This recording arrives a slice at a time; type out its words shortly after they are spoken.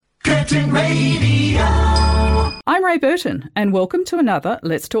Curtin Radio. I'm Ray Burton, and welcome to another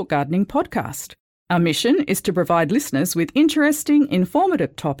Let's Talk Gardening podcast. Our mission is to provide listeners with interesting,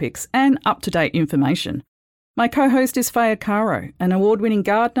 informative topics and up-to-date information. My co-host is Faye Caro, an award-winning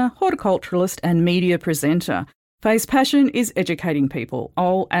gardener, horticulturalist and media presenter. Faye's passion is educating people.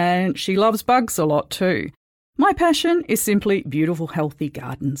 Oh, and she loves bugs a lot too. My passion is simply beautiful, healthy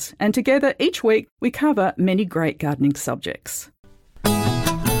gardens. And together each week we cover many great gardening subjects.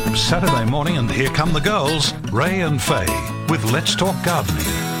 Saturday morning and here come the girls, Ray and Faye, with Let's Talk Gardening.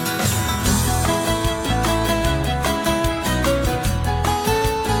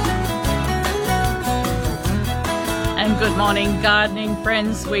 And good morning, gardening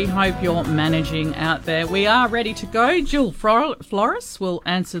friends. We hope you're managing out there. We are ready to go. Jill Flores will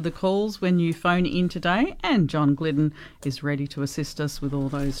answer the calls when you phone in today, and John Glidden is ready to assist us with all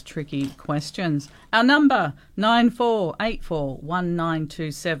those tricky questions. Our number,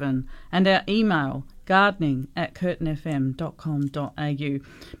 94841927, and our email, gardening@curtinfm.com.au.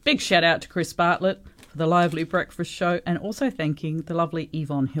 Big shout out to Chris Bartlett for the lively breakfast show, and also thanking the lovely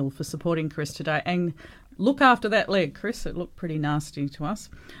Yvonne Hill for supporting Chris today. And look after that leg, Chris. It looked pretty nasty to us.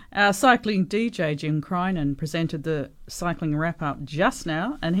 Our cycling DJ, Jim Crinan, presented the cycling wrap-up just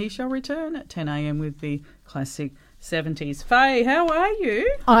now, and he shall return at 10 a.m. with the classic 70s. Faye, how are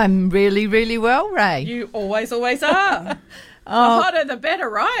you? I'm really, really well, Ray. You always are. The hotter, the better,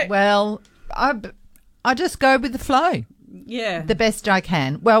 right? Well, I just go with the flow. Yeah. The best I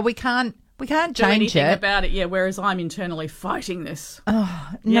can. Well, we can't change do anything it. about it, yeah, whereas I'm internally fighting this. Oh,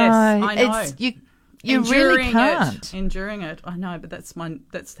 no. Yes, I know. You really can't. Enduring it. I know, but that's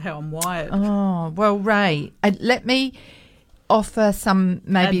how I'm wired. Oh, well, Ray, let me offer some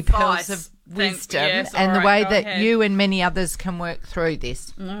maybe advice. pearls of wisdom Yes, and right, the way go that ahead. you and many others can work through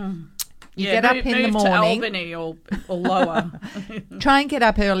this. You Yeah, get up move in the to morning. Albany or lower. Try and get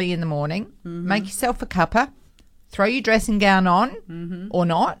up early in the morning. Make yourself a cuppa. Throw your dressing gown on or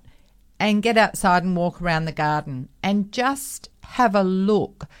not, and get outside and walk around the garden and just have a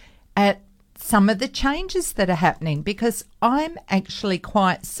look at some of the changes that are happening, because I'm actually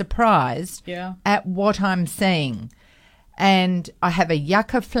quite surprised at what I'm seeing. And I have a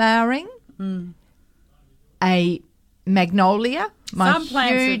yucca flowering, a magnolia, my Some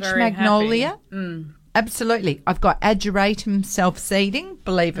plants are huge very magnolia. happy. Absolutely. I've got ageratum self-seeding,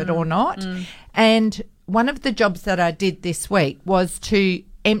 believe it or not. And one of the jobs that I did this week was to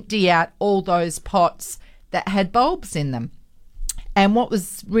empty out all those pots that had bulbs in them. And what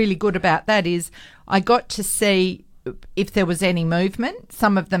was really good about that is I got to see if there was any movement.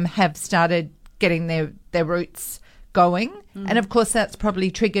 Some of them have started getting their roots going. And, of course, that's probably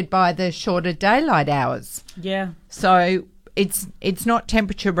triggered by the shorter daylight hours. Yeah. So it's not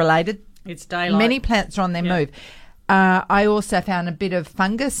temperature related. It's daylight. Many plants are on their move. I also found a bit of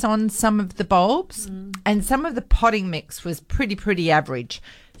fungus on some of the bulbs, and some of the potting mix was pretty average.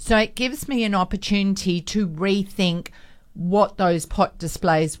 So it gives me an opportunity to rethink what those pot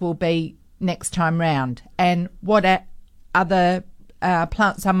displays will be next time round, and what other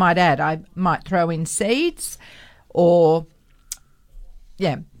plants I might add. I might throw in seeds, or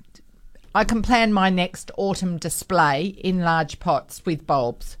I can plan my next autumn display in large pots with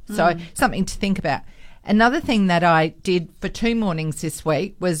bulbs. So something to think about. Another thing that I did for 2 mornings this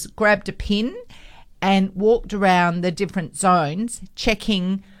week was grabbed a pin and walked around the different zones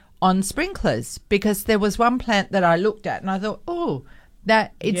checking on sprinklers, because there was one plant that I looked at and I thought, oh,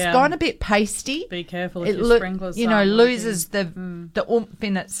 that it's gone a bit pasty. Be careful if your sprinklers loses the oomph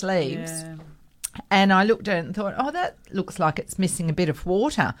in its leaves. Yeah. And I looked at it and thought, oh, that looks like it's missing a bit of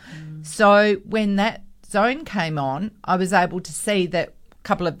water. So when that zone came on, I was able to see that a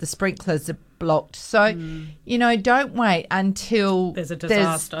couple of the sprinklers are blocked. So, don't wait until there's a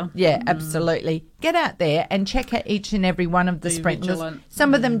disaster. Absolutely. Get out there and check out each and every one of the sprinklers. Vigilant.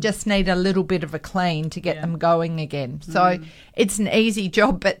 Some of them just need a little bit of a clean to get them going again. So it's an easy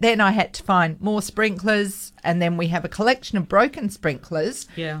job, but then I had to find more sprinklers, and then we have a collection of broken sprinklers.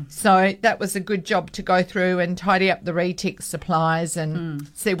 Yeah. So that was a good job to go through and tidy up the retic supplies and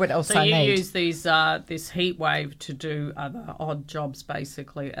see what else I need. So you use these this heat wave to do other odd jobs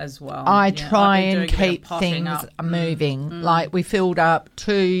basically as well. I try and keep things up. moving. Like we filled up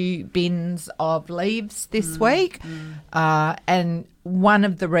 2 bins of leaves this week, and one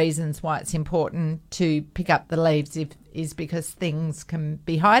of the reasons why it's important to pick up the leaves is because things can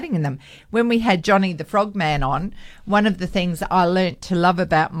be hiding in them. When we had Johnny the Frogman on, one of the things I learnt to love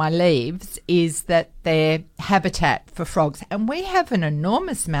about my leaves is that they're habitat for frogs, and we have an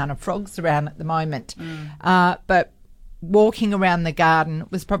enormous amount of frogs around at the moment. But walking around the garden,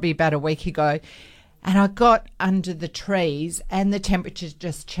 it was probably about a week ago, And I got under the trees and the temperatures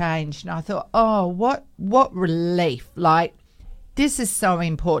just changed. And I thought, oh, what relief. Like, this is so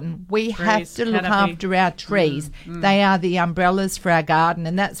important. We have to look after our trees. They are the umbrellas for our garden,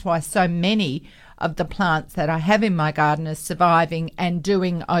 and that's why so many of the plants that I have in my garden are surviving and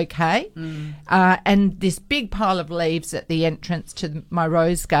doing okay. And this big pile of leaves at the entrance to my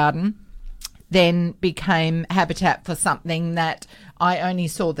rose garden then became habitat for something that I only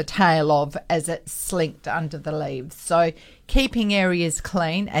saw the tail of as it slinked under the leaves. So keeping areas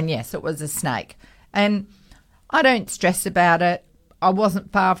clean, and yes, it was a snake. And I don't stress about it. I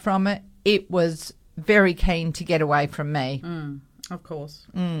wasn't far from it. It was very keen to get away from me. Of course.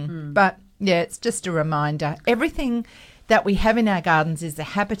 But, yeah, it's just a reminder. Everything that we have in our gardens is a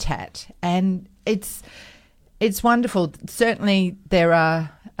habitat, and it's wonderful. Certainly there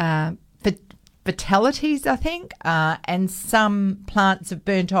are fatalities, I think, and some plants have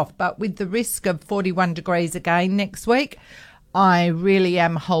burnt off. But with the risk of 41 degrees again next week, I really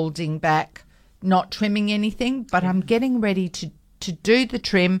am holding back, not trimming anything, but I'm getting ready to do the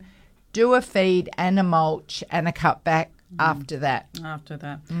trim, do a feed and a mulch and a cutback after that.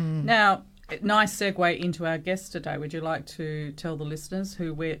 Now, nice segue into our guest today. Would you like to tell the listeners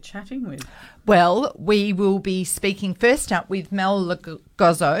who we're chatting with? Well, we will be speaking first up with Mel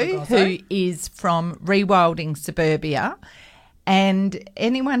Logozzo, who is from Rewilding Suburbia. And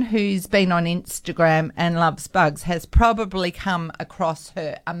anyone who's been on Instagram and loves bugs has probably come across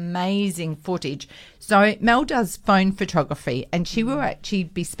her amazing footage. So Mel does phone photography, and she will actually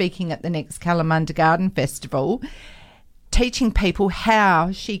be speaking at the next Kalamunda Garden Festival, teaching people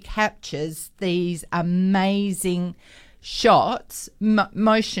how she captures these amazing shots,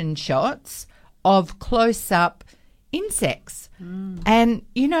 motion shots of close-up insects. And,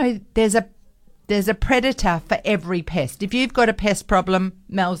 you know, there's a predator for every pest. If you've got a pest problem,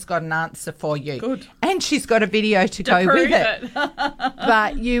 Mel's got an answer for you. Good. And she's got a video to go with it.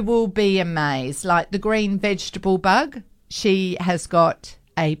 But you will be amazed. Like the green vegetable bug, she has got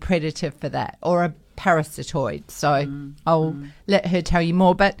a predator for that, or a parasitoid. So I'll let her tell you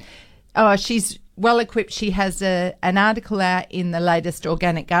more. But she's well equipped. She has an article out in the latest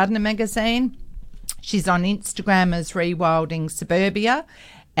Organic Gardener magazine. She's on Instagram as Rewilding Suburbia,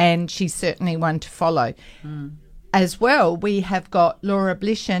 and she's certainly one to follow. As well, we have got Laura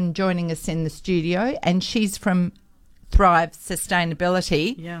Blishen joining us in the studio, and she's from Thrive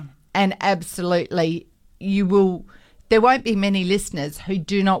Sustainability. Yeah. And absolutely, there won't be many listeners who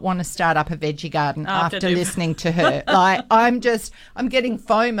do not want to start up a veggie garden after listening to her. Like, I'm getting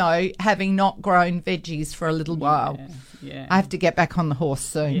FOMO having not grown veggies for a little while. Yeah. I have to get back on the horse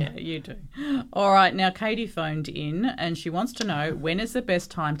soon. Yeah, you do. All right, now Katie phoned in and she wants to know, when is the best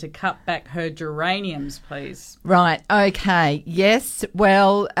time to cut back her geraniums, please? Right, okay. Yes,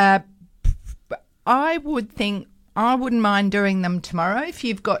 well, I wouldn't mind doing them tomorrow if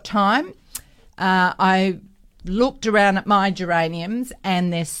you've got time. I looked around at my geraniums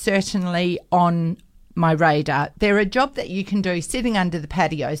and they're certainly on my radar. They're a job that you can do sitting under the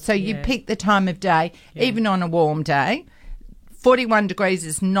patio. So you pick the time of day, even on a warm day. 41 degrees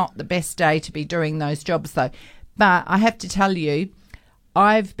is not the best day to be doing those jobs though. But I have to tell you,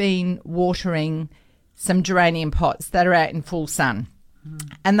 I've been watering some geranium pots that are out in full sun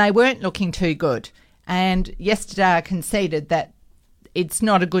and they weren't looking too good. And yesterday I conceded that it's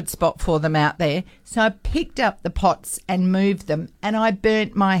not a good spot for them out there. So I picked up the pots and moved them, and I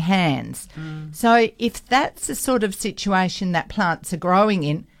burnt my hands. So if that's the sort of situation that plants are growing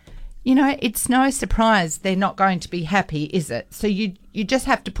in, you know, it's no surprise they're not going to be happy, is it? So you just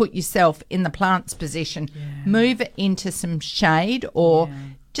have to put yourself in the plant's position, move it into some shade, or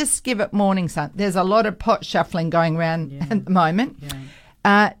just give it morning sun. There's a lot of pot shuffling going around at the moment.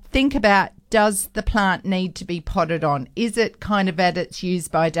 Think about, does the plant need to be potted on? Is it kind of at its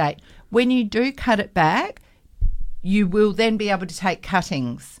use-by date? When you do cut it back, you will then be able to take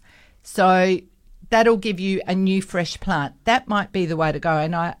cuttings. So that'll give you a new fresh plant. That might be the way to go.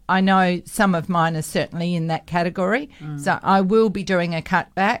 And I know some of mine are certainly in that category. So I will be doing a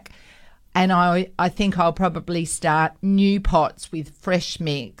cutback. And I think I'll probably start new pots with fresh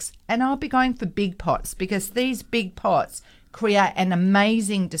mix. And I'll be going for big pots because these big pots create an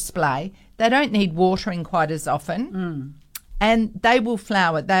amazing display. They don't need watering quite as often, and they will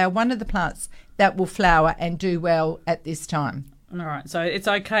flower. They are one of the plants that will flower and do well at this time. All right, so it's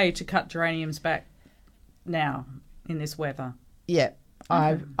okay to cut geraniums back now in this weather? Yeah,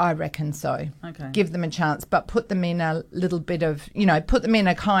 I reckon so. Okay. Give them a chance, but put them in a little bit of, put them in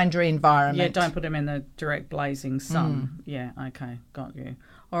a kinder environment. Yeah, don't put them in the direct blazing sun. Yeah, okay, got you.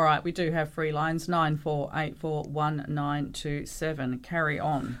 All right, we do have free lines, 94841927. Carry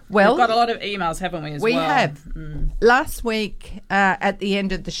on. Well, we've got a lot of emails, haven't we, as well? We have. Last week, at the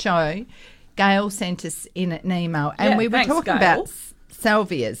end of the show, Gail sent us in an email, and we were talking about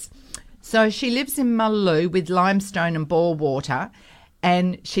salvias. So she lives in Mullaloo with limestone and bore water,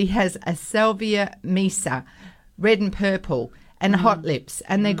 and she has a salvia mesa, red and purple, and hot lips,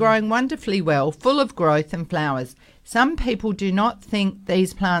 and they're growing wonderfully well, full of growth and flowers. Some people do not think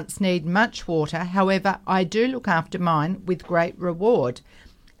these plants need much water. However, I do look after mine with great reward.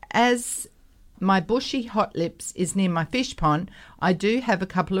 As my bushy hot lips is near my fish pond, I do have a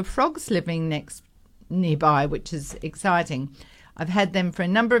couple of frogs living nearby, which is exciting. I've had them for a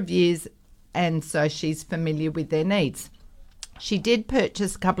number of years, and so she's familiar with their needs. She did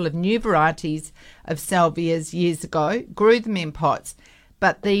purchase a couple of new varieties of salvias years ago, grew them in pots,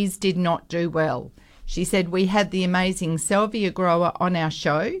 but these did not do well. She said we had the amazing salvia grower on our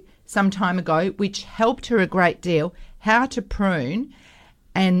show some time ago, which helped her a great deal, how to prune,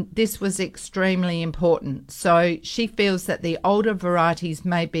 and this was extremely important. So she feels that the older varieties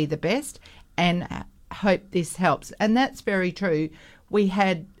may be the best, and hope this helps. And that's very true. We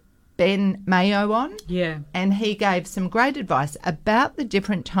had Ben Mayo on, and he gave some great advice about the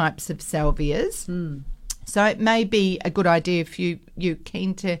different types of salvias. So it may be a good idea if you're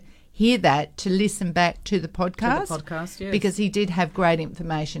keen to hear that, to listen back to the podcast. Yes. Because he did have great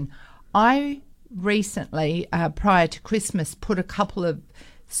information. I recently, prior to Christmas, put a couple of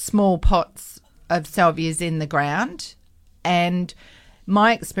small pots of salvias in the ground, and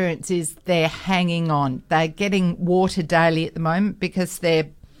my experience is they're hanging on. They're getting water daily at the moment because they're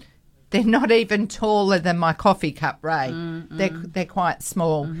not even taller than my coffee cup, Ray. They're quite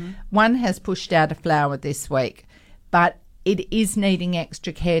small. One has pushed out a flower this week, but it is needing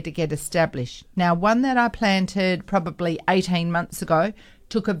extra care to get established. Now, one that I planted probably 18 months ago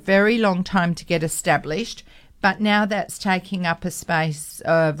took a very long time to get established, but now that's taking up a space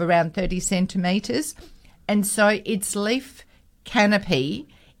of around 30 centimetres, and so its leaf canopy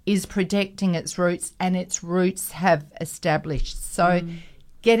is protecting its roots, and its roots have established. So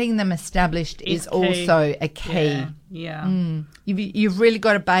getting them established is also a key. You've really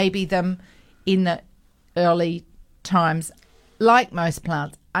got to baby them in the early times, like most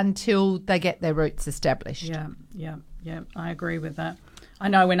plants, until they get their roots established. Yeah, I agree with that. I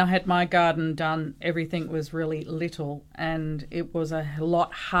know when I had my garden done, everything was really little, and it was a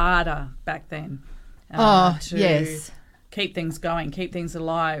lot harder back then. Yes. Keep things going, keep things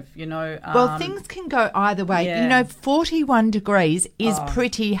alive, Well, things can go either way. 41 degrees is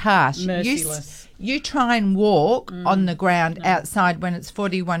pretty harsh. Merciless. You try and walk on the ground outside when it's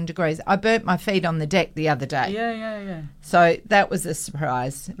 41 degrees. I burnt my feet on the deck the other day. Yeah. So that was a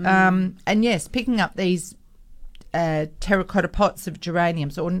surprise. And yes, picking up these terracotta pots of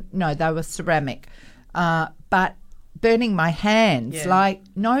geraniums, or no, they were ceramic, but burning my hands,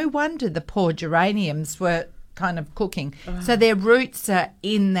 no wonder the poor geraniums were kind of cooking. So their roots are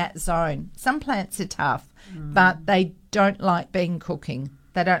in that zone. Some plants are tough, but they don't like cooking.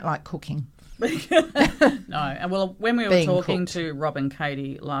 They don't like cooking. No. And well, when we were talking to Rob and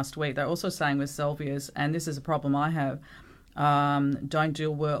Katie last week, they're also saying with salvias, and this is a problem I have, don't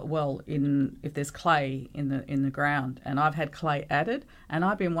do well if there's clay in the ground, and I've had clay added, and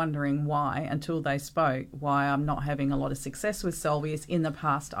I've been wondering why, until they spoke, why I'm not having a lot of success with salvias. In the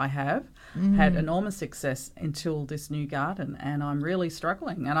past I have had enormous success until this new garden, and I'm really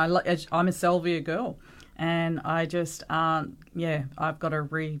struggling, and I'm a salvia girl, and I just I've got to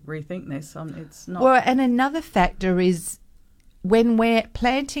rethink this. It's not well. And another factor is, when we're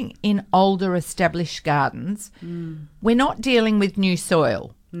planting in older established gardens, we're not dealing with new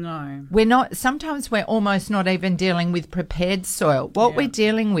soil. No. We're not. Sometimes we're almost not even dealing with prepared soil. What we're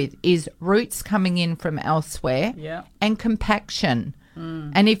dealing with is roots coming in from elsewhere and compaction.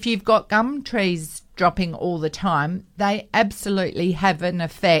 And if you've got gum trees dropping all the time, they absolutely have an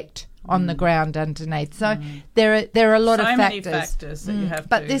effect on the ground underneath. So there are a lot of factors. Many factors that you have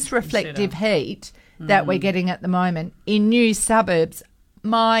but to this reflective consider. heat that we're getting at the moment in new suburbs,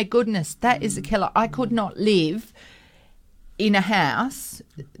 my goodness, that is a killer. I could not live in a house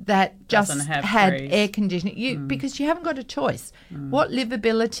that just had air conditioning because you haven't got a choice. What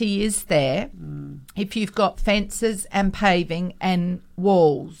livability is there if you've got fences and paving and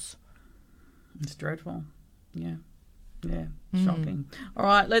walls? It's dreadful. Yeah, shocking. All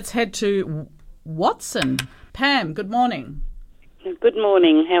right, let's head to Watson. Pam, good morning. Good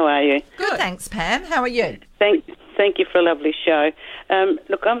morning. How are you? Good, thanks, Pam. How are you? Thank you for a lovely show.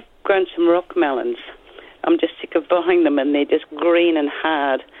 Look, I've grown some rock melons. I'm just sick of buying them, and they're just green and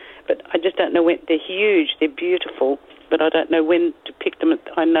hard. But I just don't know when. They're huge, they're beautiful, but I don't know when to pick them.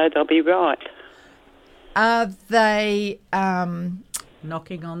 I know they'll be right. Are they...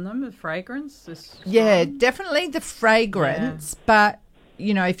 Knocking on them with fragrance? Yeah, definitely the fragrance, but,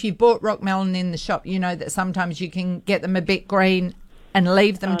 you know, if you bought rock melon in the shop, you know that sometimes you can get them a bit green and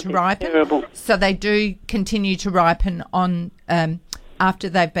leave them to ripen. Terrible. So they do continue to ripen on after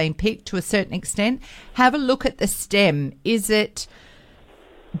they've been picked to a certain extent. Have a look at the stem. Is it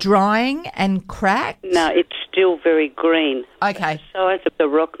drying and cracked? No, it's still very green. Okay. The size of the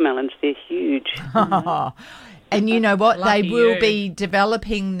rock melons, they're huge. And you know what? They Lucky will you. be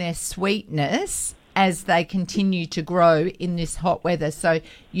developing their sweetness as they continue to grow in this hot weather. So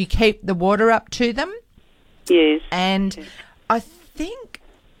you keep the water up to them. Yes. And I think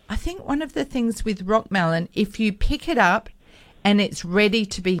one of the things with rock melon, if you pick it up and it's ready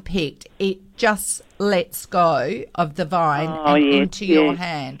to be picked, it just lets go of the vine into your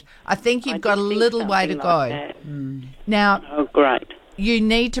hand. I think you've got a little way to go. Like Now, oh, great. You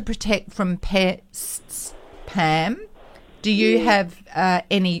need to protect from pests, Pam. Do you have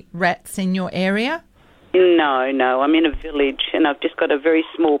any rats in your area? No. I'm in a village, and I've just got a very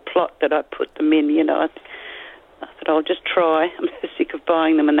small plot that I put them in. You know, I thought I'll just try. I'm so sick of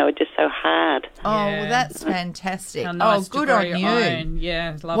buying them, and they were just so hard. Oh, well, that's fantastic. How nice good to grow on your you. own.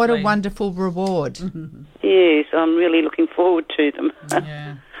 Yeah, lovely. What a wonderful reward. Yes, I'm really looking forward to them.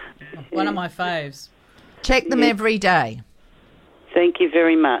 Yeah. One of my faves. Check them every day. Thank you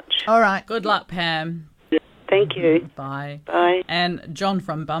very much. All right. Good luck, Pam. Thank you. Bye. Bye. And John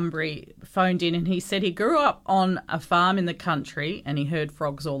from Bunbury phoned in and he said he grew up on a farm in the country and he heard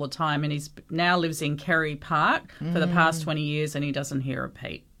frogs all the time, and he now lives in Kerry Park for the past 20 years and he doesn't hear a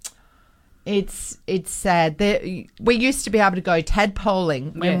peep. It's sad. We used to be able to go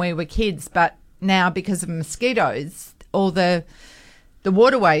tadpoling when we were kids, but now because of mosquitoes, all the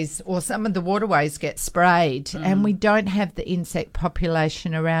waterways or some of the waterways get sprayed and we don't have the insect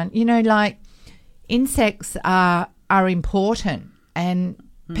population around. You know, like insects are important and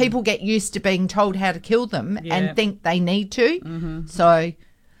people get used to being told how to kill them and think they need to. So,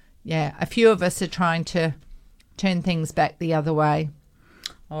 yeah, a few of us are trying to turn things back the other way.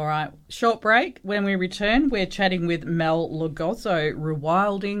 All right, short break. When we return, we're chatting with Mel Logozzo,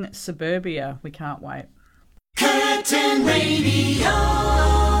 rewilding suburbia. We can't wait. Curtin Radio.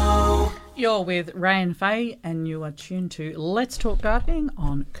 You're with Ray and Faye and you are tuned to Let's Talk Gardening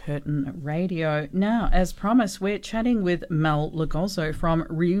on Curtin Radio. Now, as promised, we're chatting with Mel Logozzo from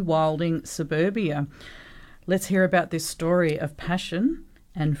Rewilding Suburbia. Let's hear about this story of passion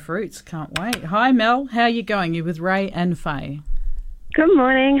and fruits. Can't wait. Hi, Mel. How are you going? You're with Ray and Faye. Good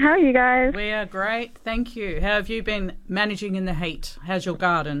morning. How are you guys? We are great. Thank you. How have you been managing in the heat? How's your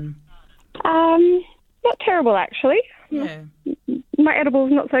garden? Not terrible, actually. Yeah. My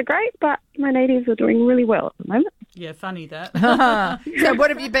edibles not so great, but my natives are doing really well at the moment. Yeah, funny that. So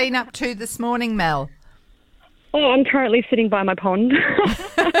what have you been up to this morning, Mel? Oh, I'm currently sitting by my pond.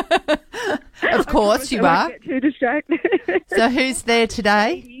 Of course you I are. won't get too distracted. So who's there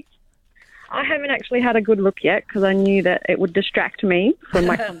today? I haven't actually had a good look yet because I knew that it would distract me from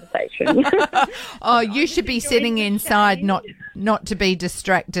my conversation. Oh, you should be sitting inside, not to be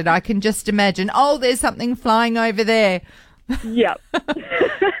distracted. I can just imagine. Oh, there's something flying over there. Yep.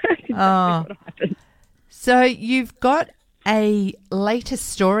 Exactly what happened. So you've got a latest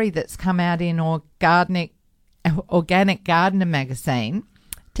story that's come out in Organic Gardener magazine.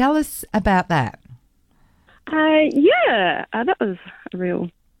 Tell us about that. That was a real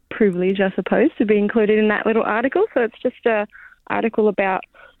privilege, I suppose, to be included in that little article. So it's just an article about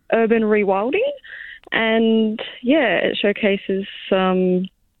urban rewilding, and it showcases some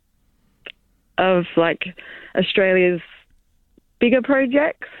of like Australia's bigger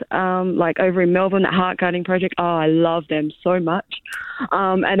projects, like over in Melbourne, that Heart Gardening project. Oh, I love them so much.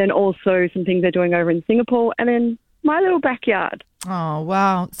 And then also some things they're doing over in Singapore, and then my little backyard. Oh,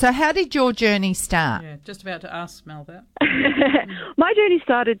 wow. So how did your journey start? Yeah, just about to ask Mel that. My journey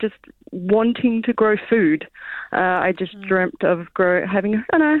started just wanting to grow food. I just dreamt of having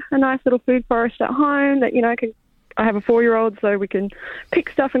a nice little food forest at home that, I have a 4-year-old, so we can pick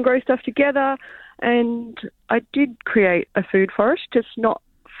stuff and grow stuff together. And I did create a food forest, just not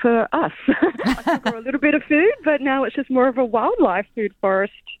for us. I still grow a little bit of food, but now it's just more of a wildlife food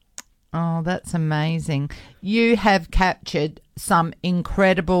forest. Oh, that's amazing. You have captured some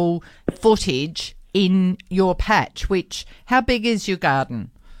incredible footage in your patch, how big is your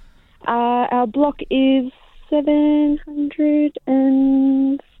garden? Our block is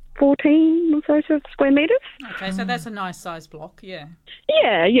 750 14 or so square metres. Okay, so that's a nice size block, yeah.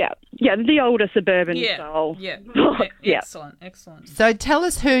 Yeah, the older suburban style. Yeah, block. Yeah. Excellent. So tell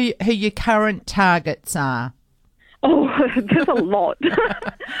us who your current targets are. Oh, there's a lot.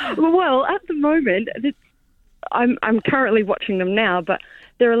 Well, at the moment, I'm currently watching them now, but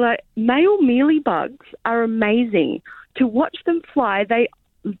they're like male mealybugs are amazing. To watch them fly,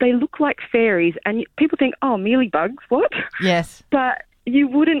 they look like fairies, and people think, oh, mealybugs, what? Yes. But you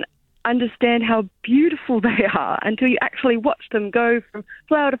wouldn't understand how beautiful they are until you actually watch them go from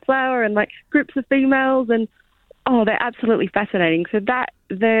flower to flower and like groups of females, and they're absolutely fascinating. So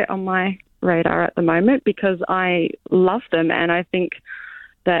they're on my radar at the moment because I love them, and I think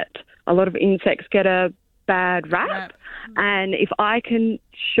that a lot of insects get a bad rap. And if I can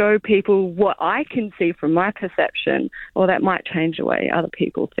show people what I can see from my perception, well, that might change the way other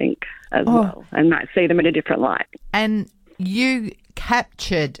people think as well, and might see them in a different light. And you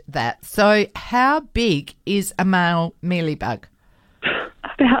captured that. So how big is a male mealybug?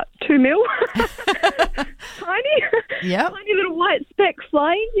 About 2 mil. Tiny. Yeah. Tiny little white specks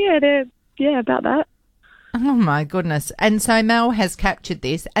flying. Yeah, they're about that. Oh, my goodness. And so Mel has captured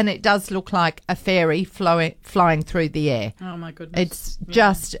this, and it does look like a fairy flying through the air. Oh, my goodness. It's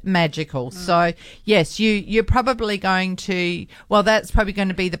just magical. So, yes, you're probably going to, well, that's probably going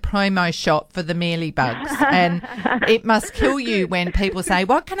to be the promo shot for the mealybugs. And it must kill you when people say,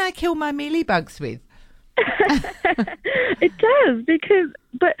 what can I kill my mealybugs with? It does,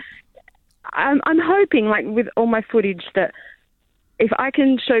 but I'm hoping, like with all my footage, that if I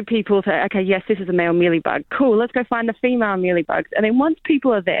can show people, say, okay, yes, this is a male mealybug, cool, let's go find the female mealybugs. And then once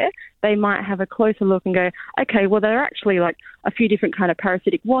people are there, they might have a closer look and go, okay, well, there are actually like a few different kind of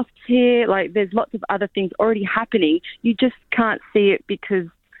parasitic wasps here. Like there's lots of other things already happening. You just can't see it because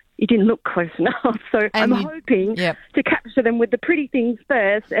you didn't look close enough. So I'm hoping to capture them with the pretty things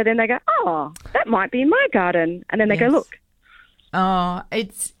first, and then they go, oh, that might be in my garden. And then they go, look. Oh,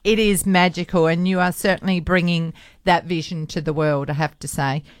 it is magical, and you are certainly bringing that vision to the world, I have to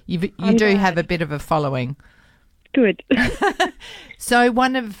say. You do have a bit of a following. Good. So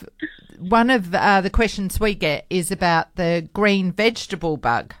one of the questions we get is about the green vegetable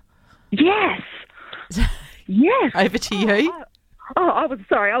bug. Yes. Yes. Over to you. I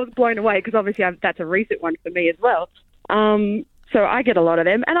was blown away because obviously that's a recent one for me as well. So I get a lot of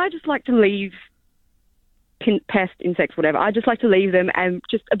them, and I just like to leave pest, insects, whatever. I just like to leave them and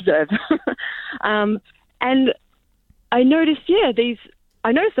just observe. And I noticed,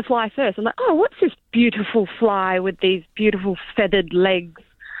 I noticed the fly first. I'm like, oh, what's this beautiful fly with these beautiful feathered legs?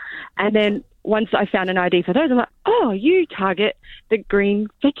 And then once I found an ID for those, I'm like, oh, you target the green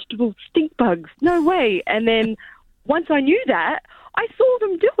vegetable stink bugs. No way. And then once I knew that, I saw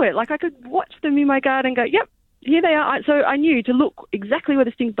them do it. Like I could watch them in my garden and go, yep, here they are. So I knew to look exactly where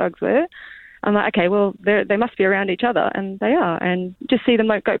the stink bugs were. I'm like, okay, well, they must be around each other, and they are. And just see them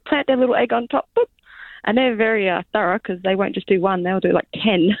like go plant their little egg on top, boop, and they're very thorough because they won't just do one; they'll do like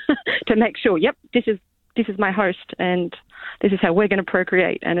 10 to make sure. Yep, this is my host, and this is how we're going to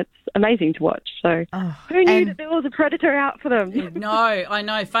procreate, and it's amazing to watch. So who knew that there was a predator out for them? No, I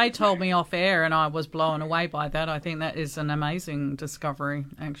know. Faye told me off air, and I was blown away by that. I think that is an amazing discovery,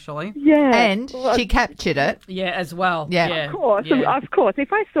 actually. Yeah, and she captured it. Yeah, as well. Yeah, of course.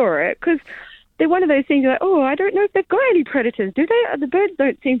 If I saw it, because they're one of those things you're like, oh, I don't know if they've got any predators, do they? The birds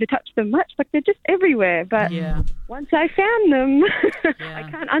don't seem to touch them much. Like, they're just everywhere. But once I found them, I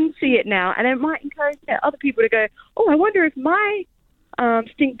can't unsee it now. And it might encourage other people to go, oh, I wonder if my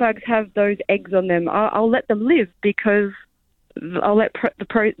stink bugs have those eggs on them. I'll let them live because I'll let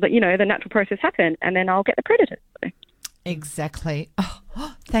the natural process happen, and then I'll get the predators. Exactly.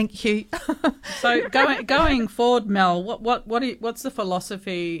 Oh, thank you. So going forward, Mel, what's the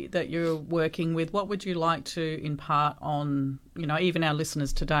philosophy that you're working with? What would you like to impart on, even our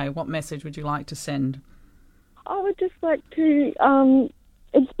listeners today? What message would you like to send? I would just like to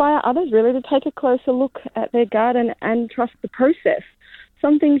inspire others really to take a closer look at their garden and trust the process.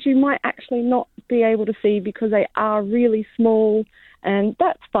 Some things you might actually not be able to see because they are really small, and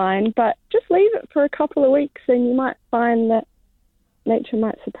that's fine, but just leave it for a couple of weeks and you might find that nature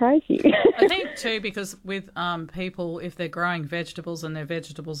might surprise you. I think too, because with people, if they're growing vegetables and their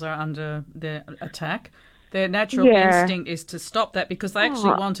vegetables are under their attack, their natural instinct is to stop that because they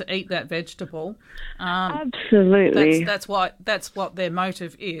actually want to eat that vegetable. Absolutely. That's what their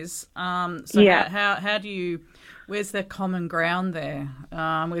motive is. How do you... Where's the common ground there,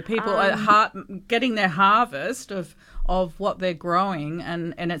 where people are getting their harvest of what they're growing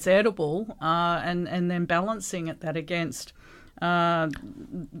and it's edible, and then balancing that against...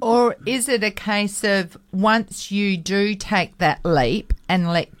 Or is it a case of once you do take that leap and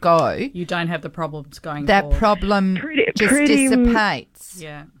let go, you don't have the problems going that forward. problem just dissipates.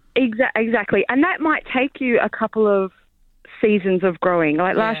 Yeah. Exactly. And that might take you a couple of seasons of growing.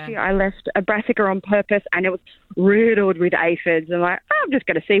 Like last year, I left a brassica on purpose and it was riddled with aphids. And I'm just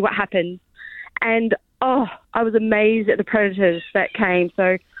going to see what happens. And, I was amazed at the predators that came.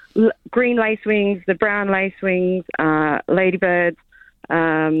 So green lacewings, the brown lacewings, ladybirds.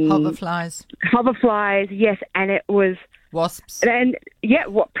 Hoverflies, yes. And it was... wasps. And,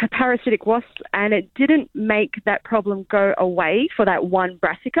 parasitic wasps. And it didn't make that problem go away for that one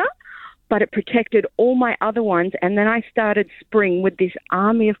brassica, but it protected all my other ones. And then I started spring with this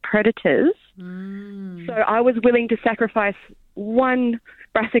army of predators. So I was willing to sacrifice one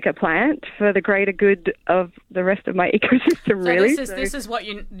brassica plant for the greater good of the rest of my ecosystem, really. This is what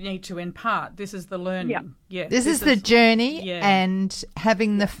you need to impart. This is the learning. Yeah. This is the journey and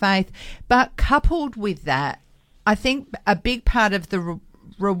having the faith. But coupled with that, I think a big part of the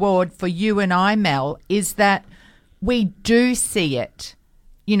reward for you and I, Mel, is that we do see it.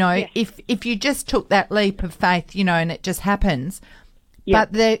 You know, if you just took that leap of faith, you know, and it just happens,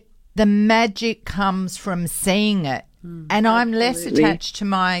 but the magic comes from seeing it. And I'm less attached to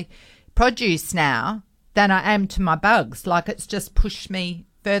my produce now than I am to my bugs. Like, it's just pushed me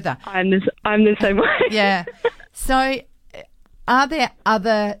further. I'm the same way. Yeah. So are there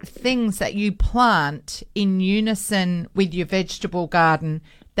other things that you plant in unison with your vegetable garden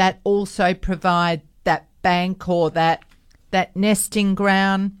that also provide that bank or that nesting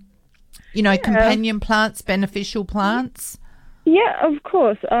ground, you know, companion plants, beneficial plants? Yeah, of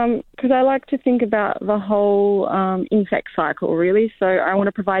course, because I like to think about the whole insect cycle, really. So I want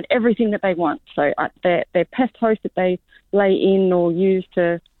to provide everything that they want. So their pest host that they lay in or use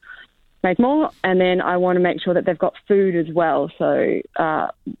to make more, and then I want to make sure that they've got food as well. So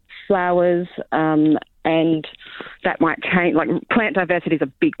flowers, and that might change. Like, plant diversity is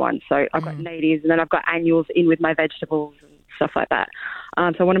a big one. So I've got natives, and then I've got annuals in with my vegetables and stuff like that.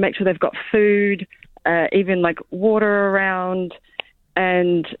 So I want to make sure they've got food, even like water around,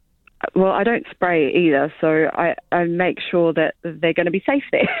 and I don't spray either, so I make sure that they're going to be safe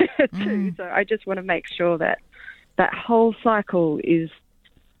there too. So I just want to make sure that that whole cycle is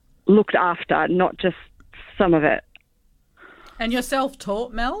looked after, not just some of it. And you're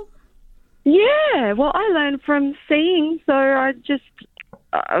self-taught, Mel? Yeah, well, I learned from seeing, so I just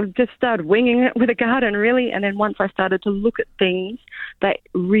started winging it with a garden, really. And then once I started to look at things, that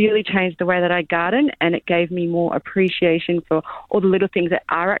really changed the way that I garden, and it gave me more appreciation for all the little things that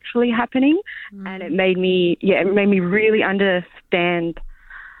are actually happening. And it made me really understand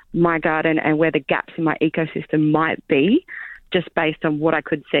my garden and where the gaps in my ecosystem might be, just based on what I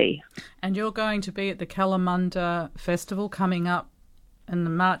could see. And you're going to be at the Kalamunda Festival coming up in the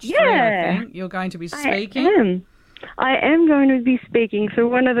March 3, I think. You're going to be speaking. I am going to be speaking. So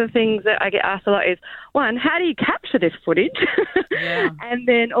one of the things that I get asked a lot is, one, how do you capture this footage? And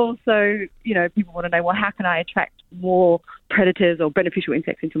then also, you know, people want to know, well, how can I attract more predators or beneficial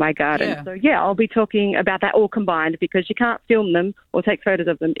insects into my garden? So, I'll be talking about that all combined, because you can't film them or take photos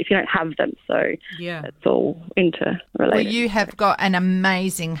of them if you don't have them. So it's all interrelated. Well, you have got an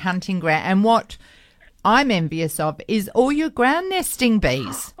amazing hunting ground. And what I'm envious of is all your ground nesting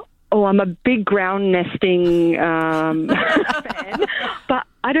bees. Oh, I'm a big ground nesting fan, but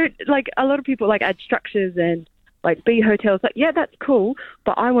I don't, like, a lot of people like add structures and like bee hotels. Like, that's cool,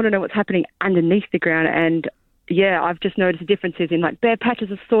 but I want to know what's happening underneath the ground. And I've just noticed differences in like bare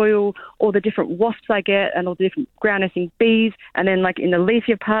patches of soil, all the different wasps I get, and all the different ground nesting bees, and then like in the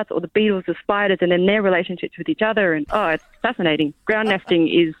leafier parts, all the beetles, the spiders, and then their relationships with each other. And it's fascinating. Ground nesting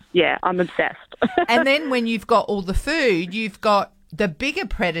is, I'm obsessed. And then when you've got all the food, you've got the bigger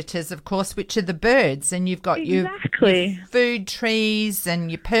predators, of course, which are the birds, and you've got your food trees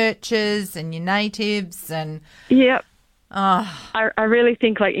and your perches and your natives and... Yep. I really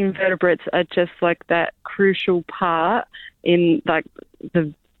think like invertebrates are just like that crucial part in like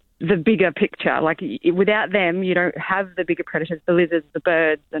the bigger picture. Like, without them, you don't have the bigger predators, the lizards, the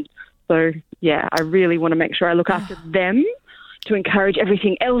birds. And so, I really want to make sure I look after them to encourage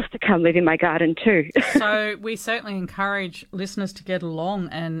everything else to come live in my garden too. So we certainly encourage listeners to get along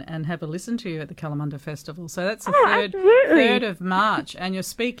and have a listen to you at the Kalamunda Festival. So that's the 3rd of March, and you're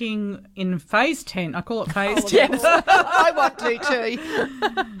speaking in Phase 10. I call it Phase 10. Yes. I want to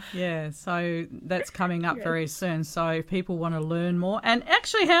too. So that's coming up very soon. So if people want to learn more. And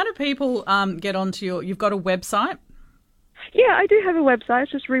actually, how do people get onto you've got a website? Yeah, I do have a website.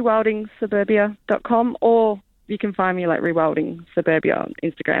 It's just rewildingsuburbia.com, or you can find me like Rewilding Suburbia on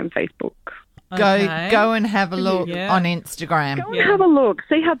Instagram, Facebook. Go and have a look on Instagram. Go and have a look.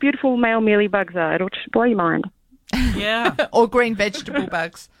 See how beautiful male mealybugs are. It'll just blow your mind. Yeah. Or green vegetable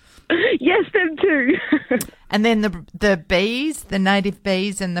bugs. Yes, them too. And then the bees, the native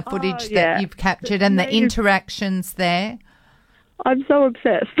bees, and the footage that you've captured, and the interactions there. I'm so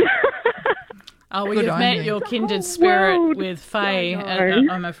obsessed. Oh, well, Good you've on met you. your kindred whole spirit world. with Faye, I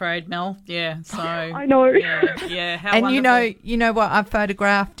know. I'm afraid, Mel. Yeah, so... I know. Yeah, how And wonderful. you know what I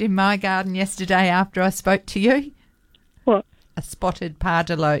photographed in my garden yesterday after I spoke to you? What? A spotted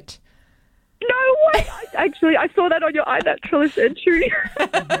pardalote. No way! I saw that on your iNaturalist entry.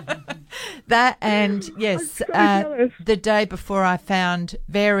 That and, yes, so jealous. the day before I found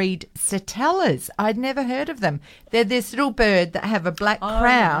varied satellas. I'd never heard of them. They're this little bird that have a black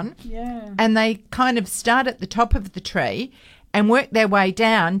crown, and they kind of start at the top of the tree and work their way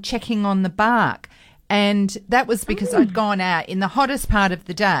down, checking on the bark. And that was because I'd gone out in the hottest part of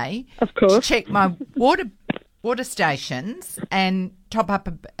the day Of course. to check my water stations and top up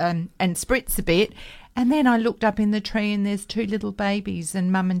and spritz a bit. And then I looked up in the tree and there's two little babies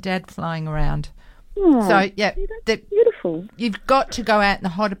and mum and dad flying around. Oh, So, yeah, that's beautiful. you've got to go out in the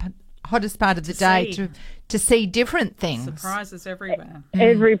hottest part of the day see. to see different things. Surprises everywhere.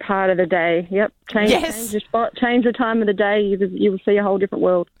 Every part of the day. Yep. Change Yes. your spot, change the time of the day. You will see a whole different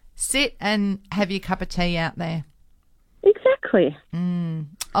world. Sit and have your cup of tea out there. Exactly.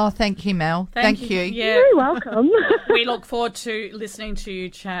 Oh, thank you, Mel. Thank you. Yeah, Very welcome. we look forward to listening to you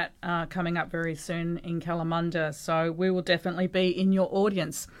chat coming up very soon in Kalamunda, so we will definitely be in your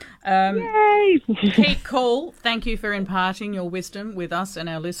audience. Yay! Keep cool. Thank you for imparting your wisdom with us and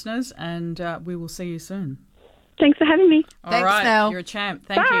our listeners, and we will see you soon. Thanks for having me. All Thanks, right, Mel. you're a champ.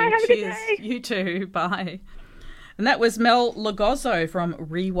 Thank Bye, you. have a good Cheers. day. You too. Bye. And that was Mel Logozzo from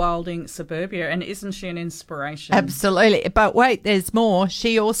Rewilding Suburbia, and isn't she an inspiration? Absolutely. But wait, there's more.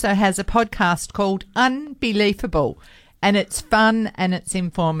 She also has a podcast called Unbelievable, and it's fun and it's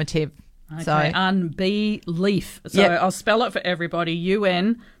informative. Okay, So, Unbelief. So Yep. I'll spell it for everybody.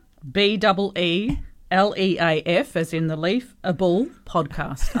 UNBEELEAF, as in the leaf, a bull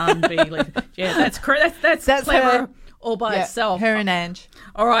podcast. Unbelief. Yeah, that's correct. That's clever her. all by yeah, itself. her and Ange.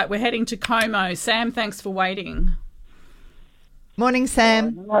 All right, we're heading to Como. Sam, thanks for waiting. Morning,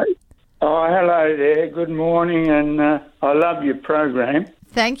 Sam. Oh, hello there. Good morning, and I love your program.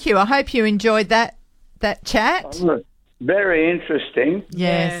 Thank you. I hope you enjoyed that chat. Look, very interesting.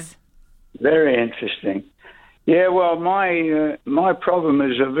 Yes. Very interesting. Yeah, well, my problem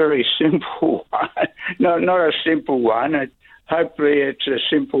is a very simple one. No, not a simple one. Hopefully it's a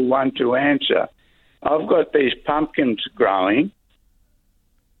simple one to answer. I've got these pumpkins growing,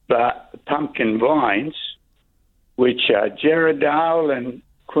 but pumpkin vines, which are Gerardale and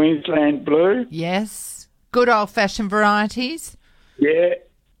Queensland Blue. Yes. Good old-fashioned varieties. Yeah,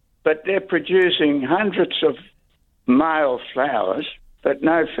 but they're producing hundreds of male flowers, but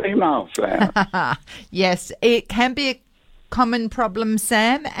no female flowers. Yes, it can be a common problem,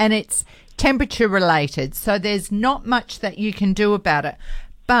 Sam, and it's temperature related. So there's not much that you can do about it.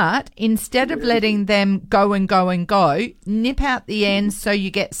 But instead of letting them go and go and go, nip out the ends so you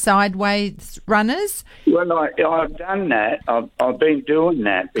get sideways runners. Well, I've done that. I've been doing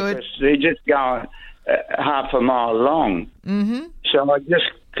that because Good. they're just going half a mile long. Mm-hmm. So I just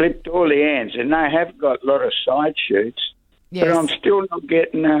clipped all the ends, and they have got a lot of side shoots. Yes. But I'm still not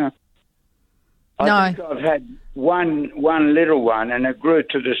getting. I think I've had one little one, and it grew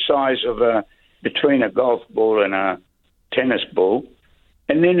to the size of between a golf ball and a tennis ball,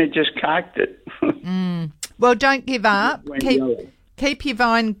 and then it just caked it. Well, don't give up. Went yellow. Keep your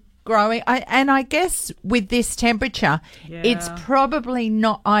vine growing. I guess with this temperature, it's probably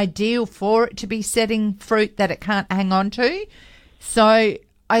not ideal for it to be setting fruit that it can't hang on to. So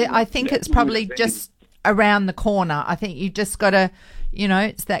I think it's probably just around the corner. I think you just got to,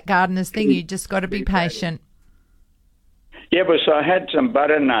 it's that gardener's thing. You just got to be patient. Yeah, but so I had some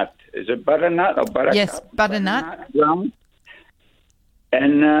butternut. Is it butternut or buttercup? Yes, butternut. Grown.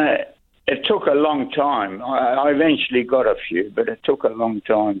 And it took a long time. I eventually got a few, but it took a long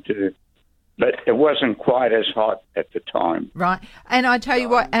time to. But it wasn't quite as hot at the time. Right. And I tell you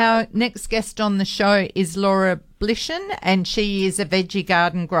what, our next guest on the show is Laura Blishen, and she is a veggie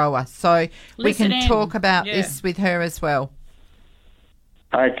garden grower. So we Listen can in. talk about Yeah. this with her as well.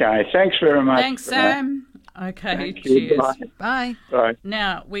 Okay, thanks very much. Thanks, for that. Sam. Okay, Thank you. cheers. Bye. Bye. Bye.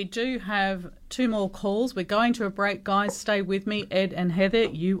 Now, we do have 2 more calls. We're going to a break, guys. Stay with me. Ed and Heather,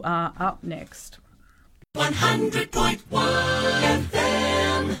 you are up next. 100.1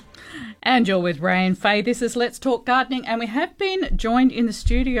 FM. And you're with Ray and Faye. This is Let's Talk Gardening, and we have been joined in the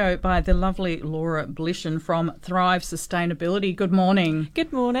studio by the lovely Laura Blishen from Thrive Sustainability. Good morning.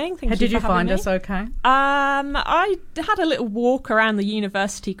 Good morning. Thank you Did you for having find me. us okay? I had a little walk around the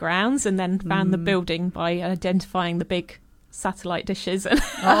university grounds and then found the building by identifying the big satellite dishes.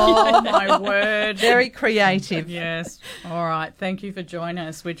 Oh, my word. Very creative. Yes. All right. Thank you for joining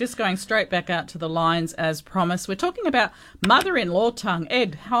us. We're just going straight back out to the lines as promised. We're talking about mother-in-law tongue.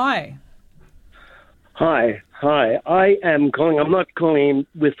 Ed, hi. Hi. I am calling. I'm not calling in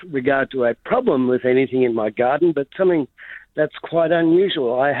with regard to a problem with anything in my garden, but something that's quite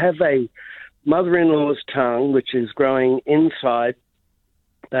unusual. I have a mother-in-law's tongue, which is growing inside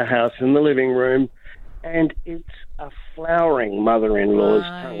the house in the living room, and it's a flowering mother-in-law's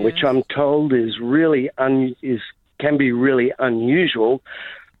tongue, yes. which I'm told is really can be really unusual,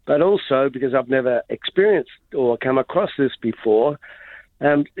 but also because I've never experienced or come across this before.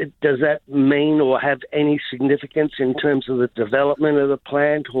 Does that mean or have any significance in terms of the development of the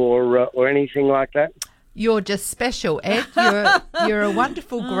plant or anything like that? You're just special, Ed. You're a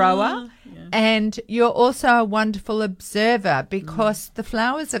wonderful grower, and you're also a wonderful observer because the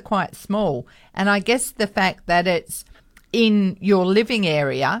flowers are quite small. And I guess the fact that it's in your living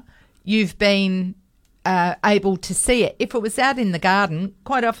area, you've been able to see it. If it was out in the garden,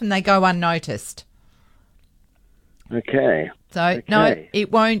 quite often they go unnoticed. Okay. So, no, it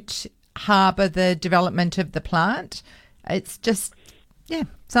won't harbour the development of the plant. It's just,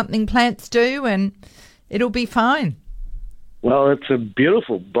 something plants do, and it'll be fine. Well, it's a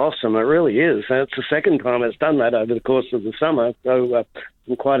beautiful blossom. It really is. It's the second time it's done that over the course of the summer, so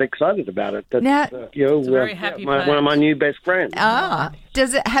I'm quite excited about it. That's, now, it's a very happy plant. one of my new best friends.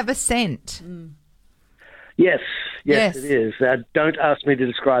 Does it have a scent? Yes, it is. Don't ask me to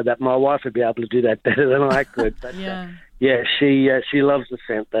describe that. My wife would be able to do that better than I could. But, she loves the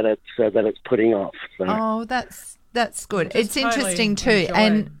scent that it's putting off. So. Oh, that's good. It's totally interesting too. enjoy.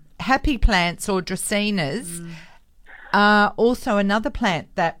 And happy plants or dracaenas are also another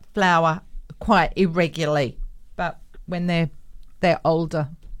plant that flower quite irregularly, but when they're older.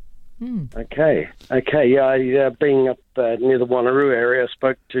 Okay. Yeah, being up near the Wanneroo area, I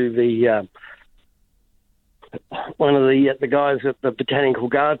spoke to the one of the guys at the Botanical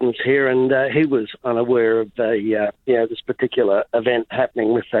Gardens here, and he was unaware of this particular event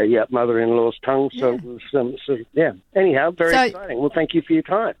happening with a mother-in-law's tongue. So it was, Anyhow, very exciting. Well, thank you for your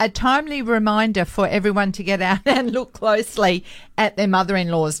time. A timely reminder for everyone to get out and look closely at their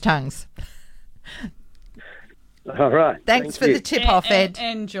mother-in-law's tongues. All right. Thanks for the tip-off, Ed.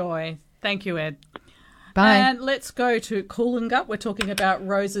 Enjoy. Thank you, Ed. Bye. And let's go to Coolangatta. We're talking about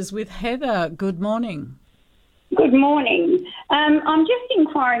roses with Heather. Good morning. Good morning. I'm just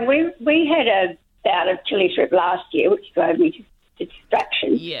inquiring. We had a bout of chili thrip last year, which drove me to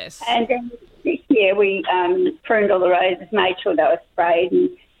distraction. Yes. And then this year we pruned all the roses, made sure they were sprayed,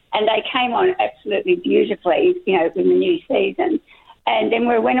 and they came on absolutely beautifully, in the new season. And then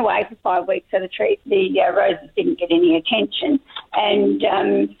we went away for 5 weeks, so the roses didn't get any attention. And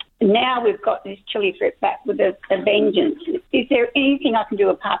now we've got this chili thrip back with a vengeance. Is there anything I can do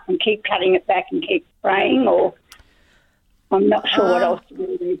apart from keep cutting it back and keep spraying, or I'm not sure what else to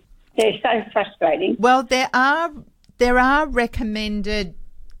do. They're so frustrating. Well, there are recommended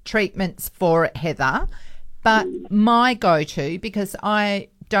treatments for it, Heather, but my go-to, because I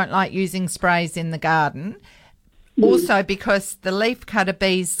don't like using sprays in the garden, also because the leafcutter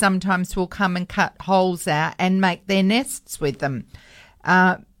bees sometimes will come and cut holes out and make their nests with them.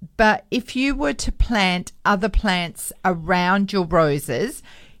 But if you were to plant other plants around your roses,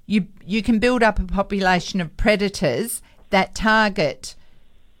 you can build up a population of predators that target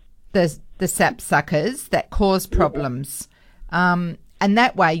the sapsuckers that cause problems. And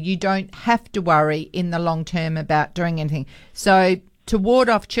that way you don't have to worry in the long term about doing anything. So to ward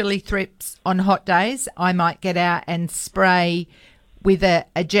off chili thrips on hot days, I might get out and spray with a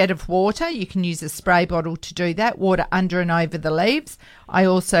jet of water. You can use a spray bottle to do that, water under and over the leaves. I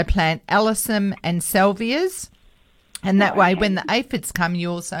also plant alyssum and salvias. And that way, when the aphids come,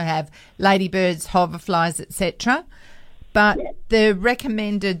 you also have ladybirds, hoverflies, etc. But the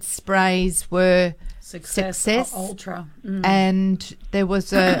recommended sprays were Success Ultra. And there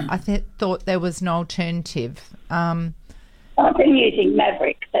was I thought there was an alternative. I've been using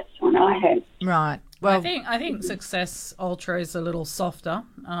Maverick. That's one I have. Right. Well, I think Success Ultra is a little softer,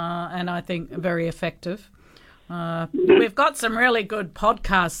 and I think very effective. We've got some really good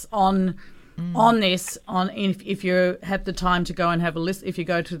podcasts on this. If you have the time to go and have a listen, if you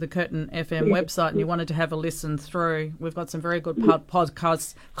go to the CurtinFM website and you wanted to have a listen through, we've got some very good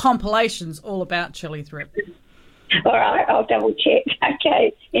podcasts, compilations all about chili thrip. All right, I'll double check.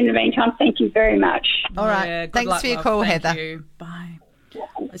 Okay. In the meantime, thank you very much. All right. Yeah, good Thanks luck, for your love. call, Thank Heather. you. Bye.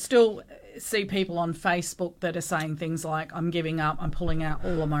 I still see people on Facebook that are saying things like, I'm giving up, I'm pulling out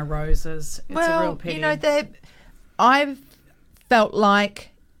all of my roses. It's a real pity. You know, I've felt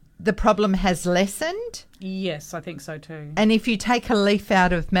like the problem has lessened. Yes, I think so too. And if you take a leaf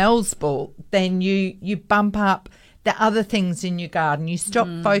out of Mel's book, then you bump up the other things in your garden. You stop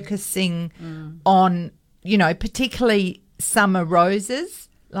focusing on, you know, particularly summer roses.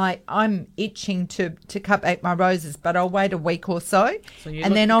 Like, I'm itching to cut back my roses, but I'll wait a week or so,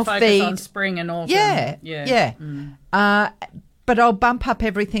 and then I'll focus feed on spring and autumn. Yeah. But I'll bump up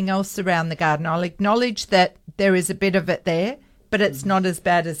everything else around the garden. I'll acknowledge that there is a bit of it there, but it's not as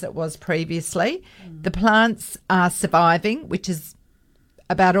bad as it was previously. The plants are surviving, which is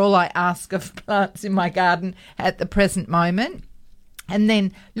about all I ask of plants in my garden at the present moment. And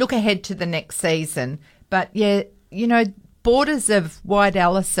then look ahead to the next season. But yeah, you know, borders of white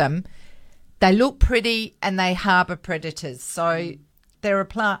alyssum, they look pretty and they harbour predators. So they're a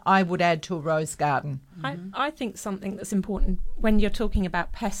plant I would add to a rose garden. I think something that's important when you're talking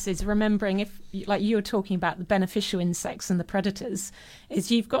about pests is remembering, if, like you were talking about the beneficial insects and the predators,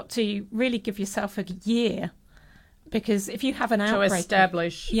 is you've got to really give yourself a year. Because if you have an outbreak... To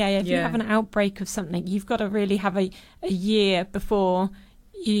establish... you have an outbreak of something, you've got to really have a year before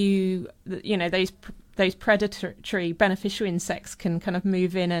you know, those predatory beneficial insects can kind of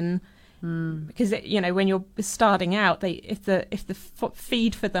move in and... Because, you know, when you're starting out, if the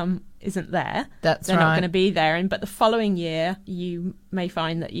feed for them isn't there, they're not going to be there. But the following year, you may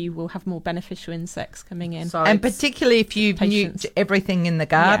find that you will have more beneficial insects coming in. So and particularly if you've nuked everything in the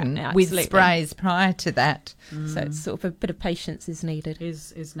garden with sprays prior to that. So it's sort of a bit of patience is needed.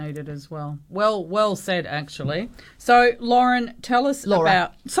 Is needed as well. Well said, actually. So, Lauren, tell us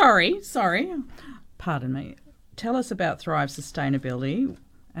about... Sorry. Pardon me. Tell us about Thrive Sustainability.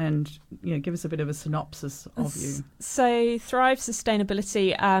 And, you know, give us a bit of a synopsis of you. So Thrive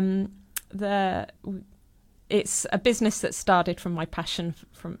Sustainability, it's a business that started from my passion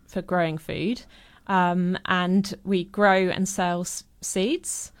for growing food, and we grow and sell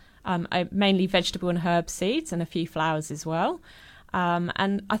seeds, mainly vegetable and herb seeds and a few flowers as well.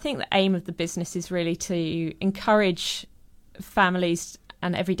 And I think the aim of the business is really to encourage families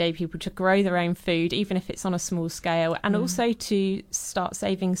and everyday people to grow their own food, even if it's on a small scale, and also to start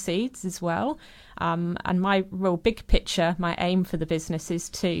saving seeds as well. And my real big picture, my aim for the business is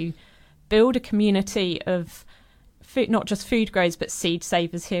to build a community of food, not just food growers, but seed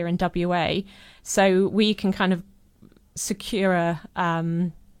savers here in WA, so we can kind of secure a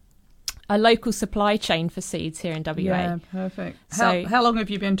local supply chain for seeds here in WA. Yeah, perfect. So, how long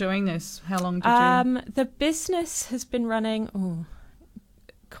have you been doing this? How long did you... The business has been running...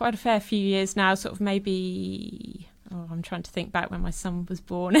 quite a fair few years now, sort of maybe... I'm trying to think back when my son was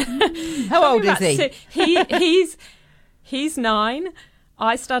born. How old is he? He's 9.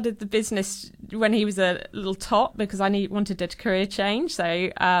 I started the business when he was a little tot because I wanted a career change.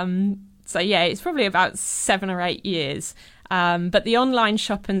 So yeah, it's probably about 7 or 8 years. But the online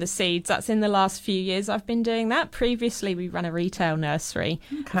shop and the seeds, that's in the last few years I've been doing that. Previously, we ran a retail nursery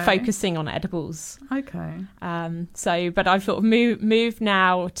focusing on edibles. Okay. But I've sort of moved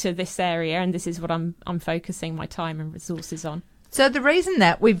now to this area, and this is what I'm focusing my time and resources on. So the reason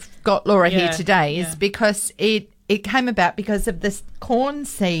that we've got Laura here today is because it came about because of this corn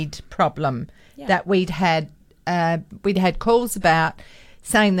seed problem that we'd had calls about,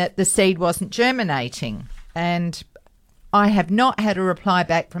 saying that the seed wasn't germinating, and I have not had a reply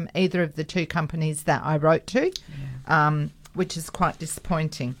back from either of the two companies that I wrote to, which is quite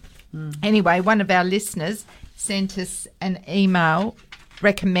disappointing. Anyway, one of our listeners sent us an email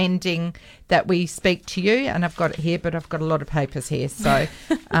recommending that we speak to you, and I've got it here, but I've got a lot of papers here, so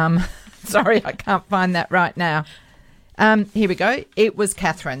sorry, I can't find that right now. Here we go. It was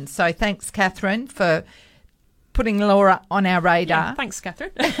Catherine. So thanks, Catherine, for putting Laura on our radar. Yeah, thanks,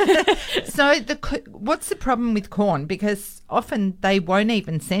 Catherine. So what's the problem with corn? Because often they won't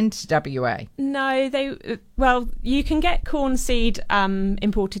even send to WA. No, you can get corn seed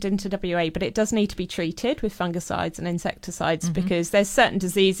imported into WA, but it does need to be treated with fungicides and insecticides because there's certain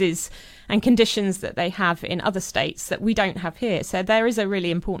diseases and conditions that they have in other states that we don't have here. So there is a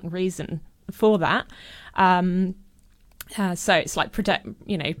really important reason for that. So it's like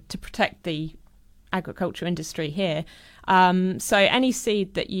to protect the agriculture industry here. So any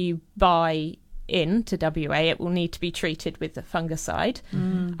seed that you buy into WA, it will need to be treated with a fungicide.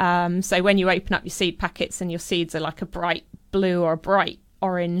 So when you open up your seed packets and your seeds are like a bright blue or a bright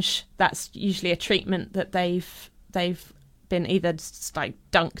orange, that's usually a treatment that they've been either like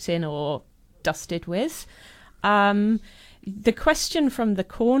dunked in or dusted with. The question from the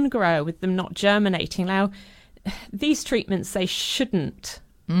corn grower with them not germinating, now, these treatments, they shouldn't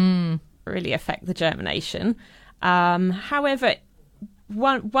really affect the germination. However,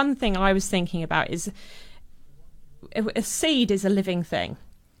 one thing I was thinking about is a seed is a living thing.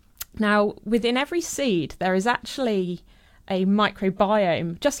 Now, within every seed, there is actually a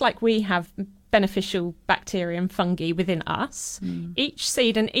microbiome, just like we have beneficial bacteria and fungi within us. Each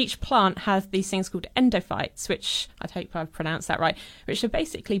seed and each plant has these things called endophytes, which I hope I've pronounced that right, which are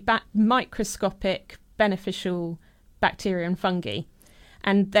basically microscopic beneficial bacteria and fungi.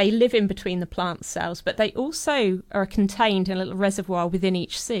 And they live in between the plant cells, but they also are contained in a little reservoir within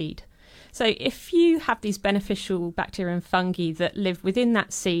each seed. So if you have these beneficial bacteria and fungi that live within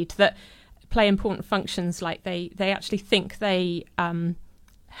that seed that play important functions, like they actually think they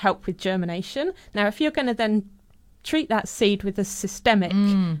help with germination. Now, if you're going to then treat that seed with a systemic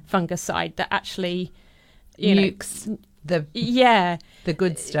fungicide that actually nukes the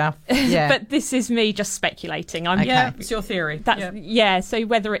good stuff. Yeah. But this is me just speculating. Yeah, it's your theory. So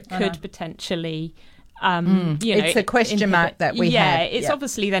whether it could potentially it's a question mark that we have. It's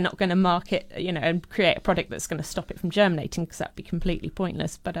obviously they're not going to market, and create a product that's going to stop it from germinating, because that'd be completely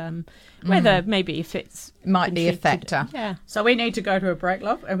pointless. But whether maybe if it's might be a factor. Yeah. So we need to go to a break,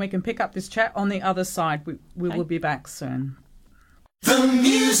 love, and we can pick up this chat on the other side. We will be back soon. The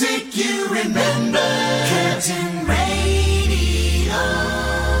music you remember, Curtin Radio.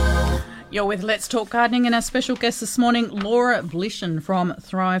 You're with Let's Talk Gardening, and our special guest this morning, Laura Blishen from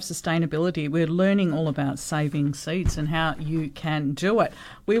Thrive Sustainability. We're learning all about saving seeds and how you can do it.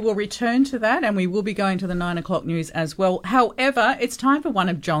 We will return to that, and we will be going to the 9 o'clock news as well. However, it's time for one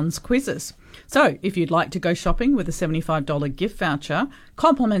of John's quizzes. So if you'd like to go shopping with a $75 gift voucher,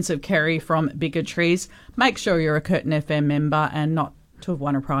 compliments of Kerry from Bigger Trees, make sure you're a Curtin FM member and not to have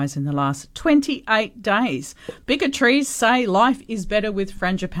won a prize in the last 28 days. Bigger Trees say life is better with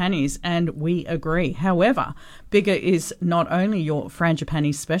frangipanis, and we agree. However, Bigger is not only your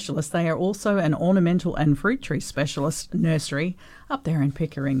frangipani specialist, they are also an ornamental and fruit tree specialist nursery up there in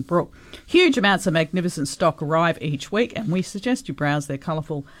Pickering Brook. Huge amounts of magnificent stock arrive each week, and we suggest you browse their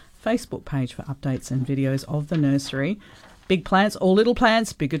colourful Facebook page for updates and videos of the nursery. Big plants or little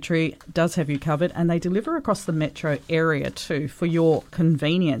plants, Bigger Tree does have you covered, and they deliver across the metro area too for your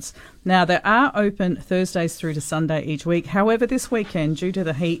convenience. Now, they are open Thursdays through to Sunday each week. However, this weekend, due to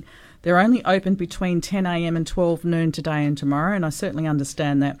the heat, they're only open between 10 a.m. and 12 noon today and tomorrow, and I certainly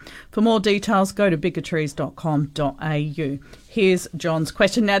understand that. For more details, go to biggertrees.com.au. Here's John's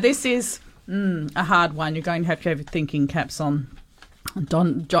question. Now, this is a hard one. You're going to have your thinking caps on.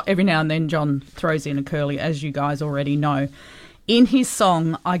 John, every now and then John throws in a curly, as you guys already know. In his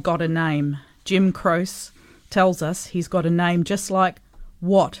song, I Got a Name, Jim Croce tells us he's got a name just like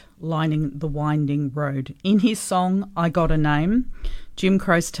what lining the winding road. In his song, I Got a Name, Jim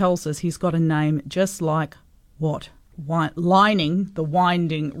Croce tells us he's got a name just like what? Lining the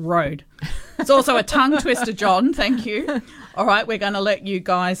winding road. It's also a tongue twister, John. Thank you. All right, we're going to let you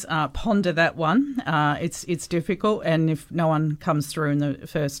guys ponder that one. It's difficult, and if no one comes through in the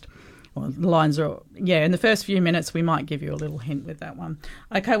first, the lines are, in the first few minutes, we might give you a little hint with that one.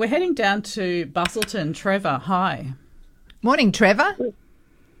 Okay, we're heading down to Bustleton. Trevor, hi. Morning, Trevor.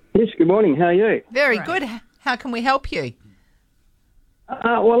 Yes, good morning. How are you? Very good. How can we help you?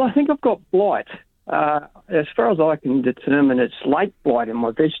 Well, I think I've got blight. As far as I can determine, it's late blight in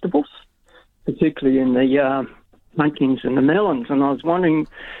my vegetables, particularly in the pumpkins and the melons. And I was wondering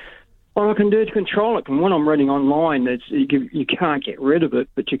what I can do to control it. And what I'm reading online, is you can't get rid of it,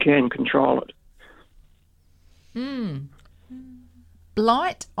 but you can control it.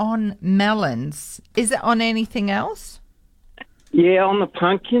 Blight on melons. Is it on anything else? Yeah, on the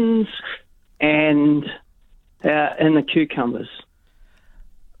pumpkins and the cucumbers.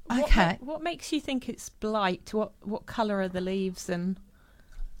 Okay. What makes you think it's blight? What colour are the leaves and?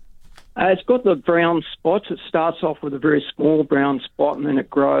 It's got the brown spots. It starts off with a very small brown spot, and then it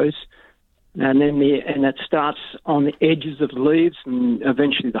grows, and then it starts on the edges of the leaves, and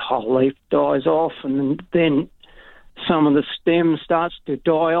eventually the whole leaf dies off, and then some of the stem starts to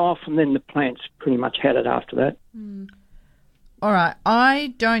die off, and then the plant's pretty much had it after that. All right.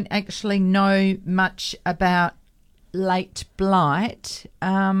 I don't actually know much about late blight.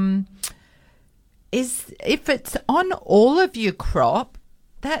 If it's on all of your crop,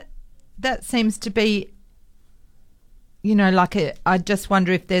 that seems to be, I just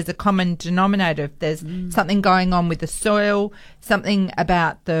wonder if there's a common denominator, if there's something going on with the soil, something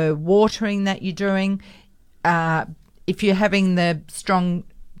about the watering that you're doing, if you're having the strong,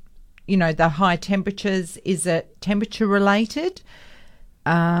 the high temperatures, is it temperature related?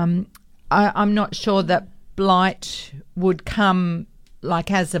 I'm not sure that blight would come like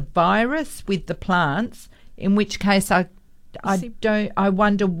as a virus with the plants, in which case I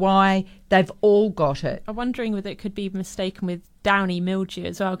wonder why they've all got it. I'm wondering whether it could be mistaken with downy mildew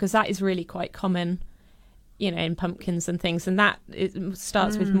as well, because that is really quite common, in pumpkins and things, and that it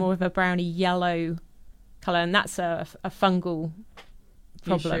starts with more of a browny yellow colour, and that's a fungal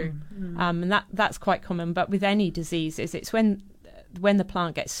problem. And that's quite common. But with any diseases, it's when the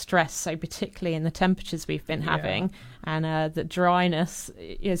plant gets stressed, so particularly in the temperatures we've been having and the dryness,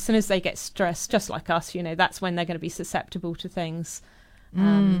 as soon as they get stressed, just like us, that's when they're going to be susceptible to things.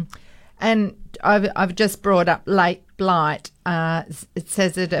 And I've just brought up late blight. It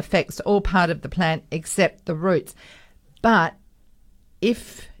says it affects all part of the plant except the roots. But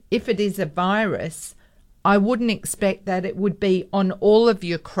if it is a virus, I wouldn't expect that it would be on all of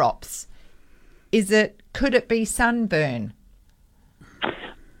your crops. Could it be sunburn?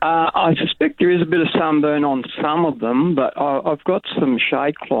 I suspect there is a bit of sunburn on some of them, but I've got some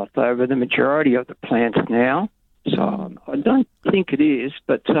shade cloth over the majority of the plants now, so I don't think it is.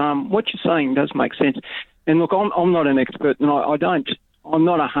 But what you're saying does make sense. And look, I'm not an expert, and I'm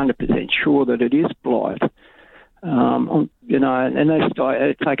not 100% sure that it is blight. And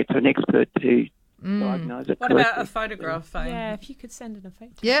I take it to an expert to diagnose it. What correctly. about a photograph? Yeah, if you could send in a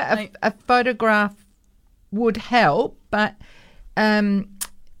photo. Yeah, a photograph would help, but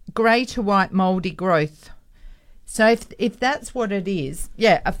grey to white mouldy growth. So if that's what it is,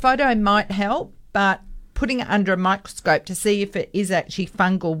 a photo might help, but putting it under a microscope to see if it is actually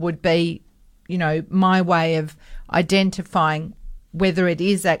fungal would be, my way of identifying whether it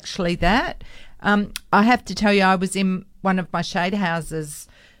is actually that. I have to tell you, I was in one of my shade houses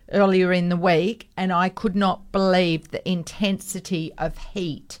earlier in the week, and I could not believe the intensity of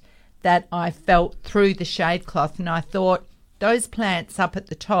heat that I felt through the shade cloth, and I thought those plants up at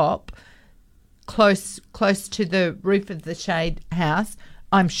the top, close to the roof of the shade house,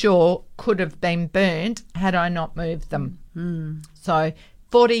 I'm sure could have been burnt had I not moved them. So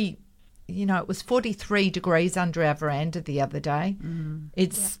 40, it was 43 degrees under our veranda the other day.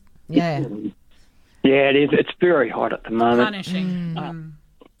 It's Yeah, it is. It's very hot at the moment. Punishing.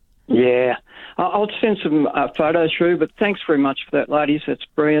 Yeah. I'll send some photos through, but thanks very much for that, ladies. That's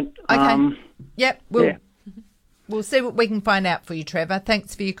brilliant. Okay. We'll see what we can find out for you, Trevor.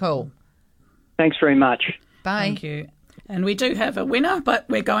 Thanks for your call. Thanks very much. Bye. Thank you. And we do have a winner, but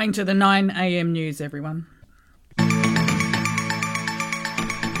we're going to the 9 a.m. news, everyone.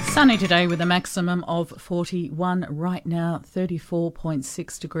 Sunny today with a maximum of 41. Right now,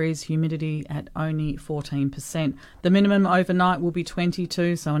 34.6 degrees, humidity at only 14%. The minimum overnight will be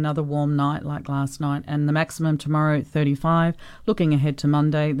 22, so another warm night like last night. And the maximum tomorrow, 35. Looking ahead to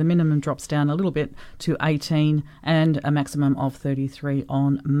Monday, the minimum drops down a little bit to 18 and a maximum of 33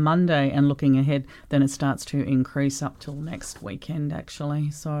 on Monday. And looking ahead, then it starts to increase up till next weekend,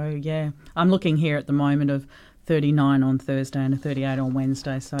 actually. So, yeah, I'm looking here at the moment of 39 on Thursday and a 38 on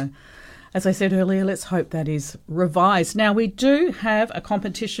Wednesday. So, as I said earlier, let's hope that is revised. Now, we do have a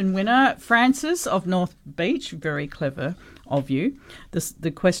competition winner, Francis of North Beach. Very clever of you.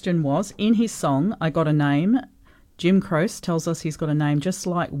 The question was, in his song, I Got a Name, Jim Croce tells us he's got a name just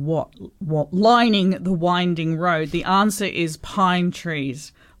like what lining the winding road. The answer is pine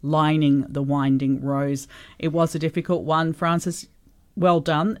trees lining the winding roads. It was a difficult one, Francis. Well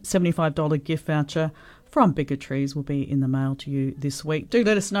done. $75 gift voucher from Bigger Trees will be in the mail to you this week. Do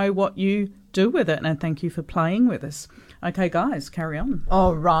let us know what you do with it, and thank you for playing with us. Okay, guys, carry on.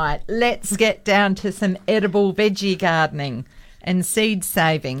 All right, let's get down to some edible veggie gardening and seed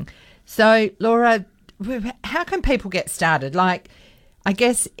saving. So, Laura, how can people get started? Like, I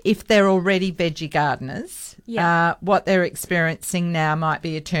guess if they're already veggie gardeners, what they're experiencing now might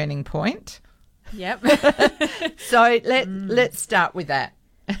be a turning point. Yep. So let's start with that.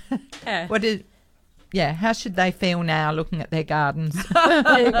 Yeah. How should they feel now looking at their gardens?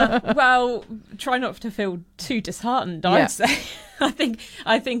 Well, try not to feel too disheartened, I'd say. I think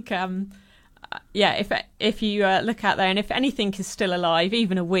if you look out there and if anything is still alive,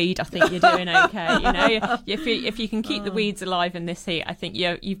 even a weed, I think you're doing okay. If you can keep the weeds alive in this heat, I think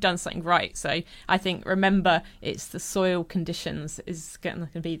you've done something right. So I think remember, it's the soil conditions is going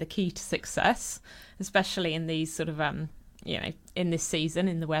to be the key to success, especially in these sort of in this season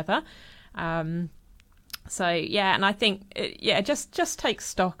in the weather. And I think just take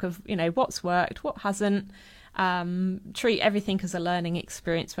stock of what's worked, what hasn't. Treat everything as a learning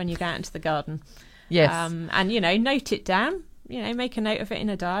experience when you go out into the garden. Yes. And note it down. Make a note of it in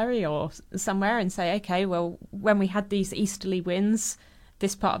a diary or somewhere and say, okay, well, when we had these easterly winds,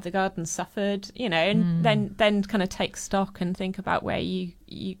 this part of the garden suffered, and then kind of take stock and think about where you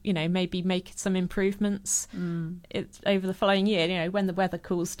maybe make some improvements over the following year. When the weather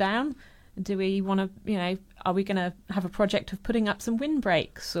cools down, do we want to, are we going to have a project of putting up some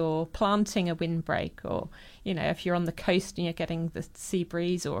windbreaks or planting a windbreak, or, if you're on the coast and you're getting the sea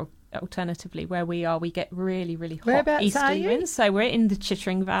breeze, or alternatively where we are, we get really, really hot easterly winds. So we're in the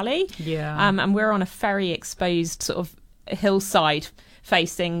Chittering Valley, and we're on a very exposed sort of hillside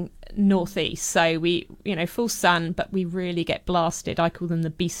facing northeast, so we full sun, but we really get blasted. I call them the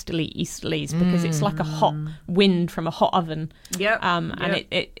beastly easterlies because it's like a hot wind from a hot oven. And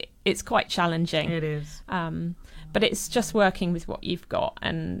it's quite challenging. It is, but it's just working with what you've got.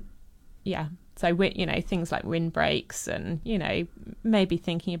 And so things like windbreaks, and maybe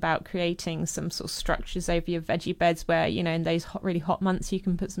thinking about creating some sort of structures over your veggie beds where in those really hot months you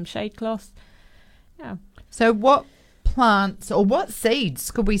can put some shade cloth. So what plants or what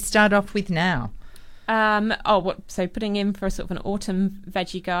seeds could we start off with now? So putting in for a sort of an autumn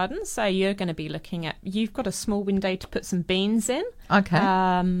veggie garden. So you're going to be looking at, you've got a small window to put some beans in.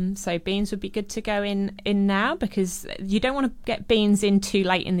 Okay. So beans would be good to go in now, because you don't want to get beans in too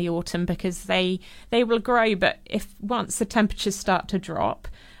late in the autumn, because they will grow, but once the temperatures start to drop,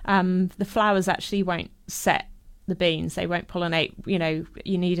 the flowers actually won't set the beans. They won't pollinate.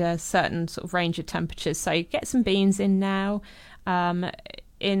 You need a certain sort of range of temperatures. So get some beans in now.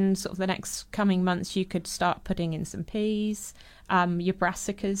 In sort of the next coming months, you could start putting in some peas, your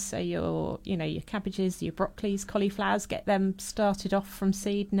brassicas, so your cabbages, your broccolis, cauliflowers. Get them started off from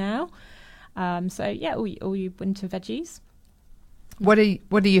seed now. All your winter veggies. What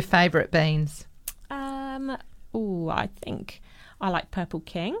are your favourite beans? I think I like Purple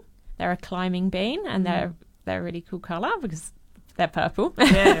King. They're a climbing bean, and they're a really cool colour because they're purple.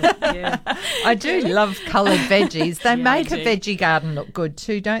 I do love coloured veggies. They make a veggie garden look good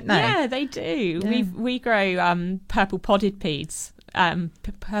too, don't they? Yeah, they do. Yeah. We grow purple podded peas.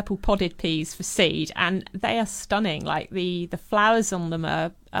 Purple podded peas for seed, and they are stunning. Like the flowers on them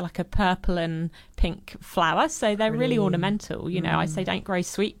are like a purple and pink flower, so they're really ornamental. I say don't grow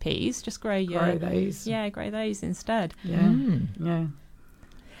sweet peas, just grow those. Yeah, grow those instead. Yeah.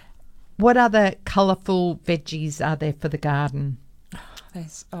 What other colourful veggies are there for the garden?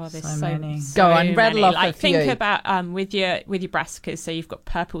 There's so many. Go on, rattle off a few. Think about with your brassicas. So you've got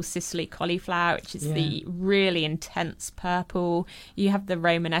purple Sicily cauliflower, which is the really intense purple. You have the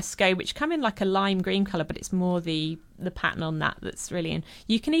Romanesco, which come in like a lime green colour, but it's more the pattern on that's really in.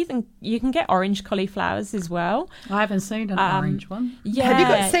 You can get orange cauliflowers as well. I haven't seen an orange one. Yeah. Have you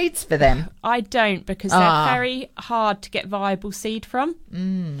got seeds for them? I don't, because they're very hard to get viable seed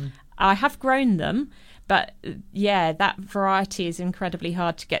from. I have grown them, but that variety is incredibly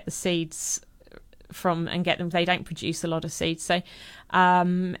hard to get the seeds from and get them. They don't produce a lot of seeds, so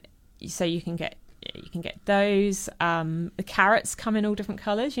you can get those. The carrots come in all different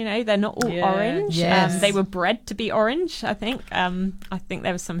colours. They're not all orange. Yes. They were bred to be orange, I think. I think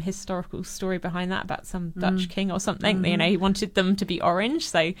there was some historical story behind that about some Dutch king or something. He wanted them to be orange,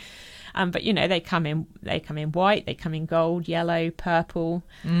 so. But they come in white, they come in gold, yellow, purple.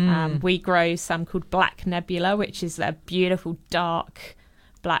 We grow some called Black Nebula, which is a beautiful dark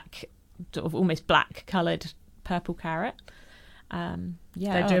black, sort of almost black coloured purple carrot.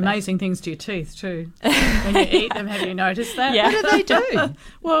 They do amazing things to your teeth too. When you eat them, have you noticed that? Yeah. What do they do?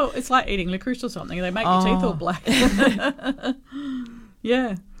 Well, it's like eating licorice or something. They make your teeth all black.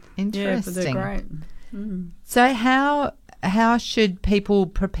 Yeah. Interesting. Yeah, but they're great. So how should people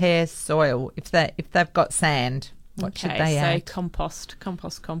prepare soil if they've got sand? What should they add? So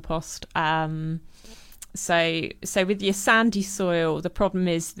compost. So with your sandy soil, the problem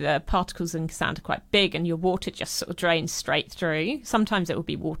is the particles in sand are quite big, and your water just sort of drains straight through. Sometimes it will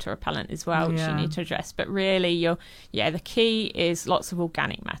be water repellent as well, which you need to address. But really, the key is lots of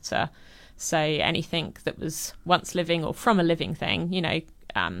organic matter. So anything that was once living or from a living thing,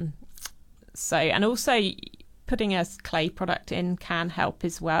 and also putting a clay product in can help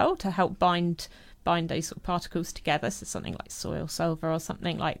as well to help bind those sort of particles together, so something like soil silver or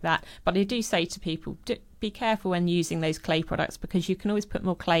something like that. But I do say to people, be careful when using those clay products, because you can always put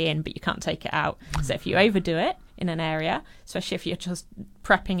more clay in, but you can't take it out. So if you overdo it in an area, especially if you're just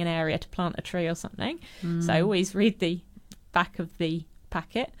prepping an area to plant a tree or something, so always read the back of the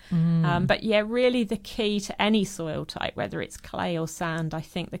packet. But really the key to any soil type, whether it's clay or sand, I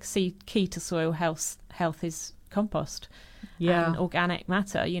think the key to soil health is compost and organic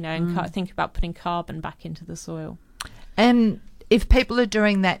matter, and think about putting carbon back into the soil. And if people are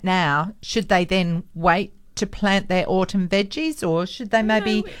doing that now, should they then wait to plant their autumn veggies, or should they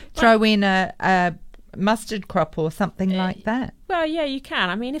maybe throw in a mustard crop or something like that. Well, yeah, you can.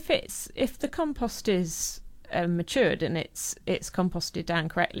 I mean, if the compost is matured and it's composted down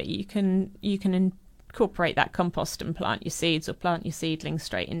correctly, you can incorporate that compost and plant your seeds or plant your seedlings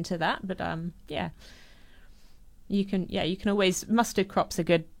straight into that. But you can always, mustard crops are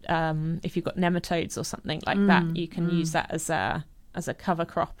good if you've got nematodes or something like that. You can use that as a cover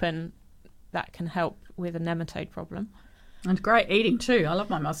crop, and that can help with a nematode problem. And great eating too. I love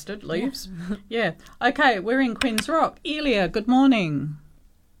my mustard leaves. Yeah. Okay, we're in Queen's Rock. Elia, good morning.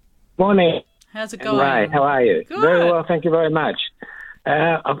 Morning. How's it going? Ray, how are you? Good. Very well, thank you very much.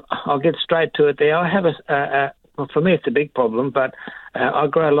 I'll get straight to it there. I have well, for me it's a big problem, but I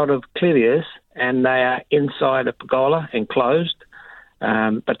grow a lot of clivias, and they are inside a pergola, enclosed,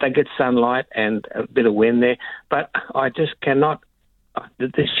 but they get sunlight and a bit of wind there. But I just cannot.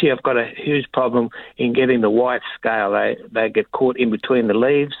 This year I've got a huge problem in getting the white scale. They get caught in between the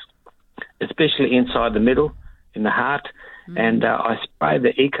leaves, especially inside the middle, in the heart, and I spray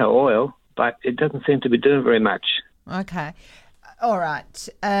the eco oil, but it doesn't seem to be doing very much. Okay. All right.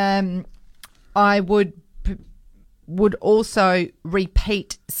 I would also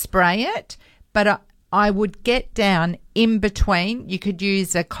repeat spray it, but I would get down in between. You could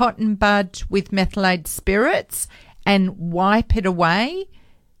use a cotton bud with methylated spirits and wipe it away.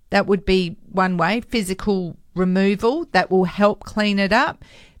 That would be one way, physical removal. That will help clean it up.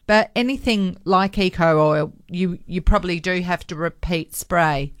 But anything like eco oil, you probably do have to repeat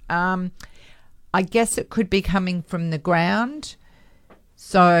spray. I guess it could be coming from the ground.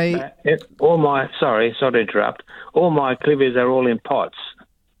 So sorry to interrupt. All my clivias are all in pots.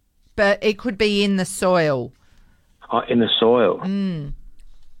 But it could be in the soil. Oh, in the soil.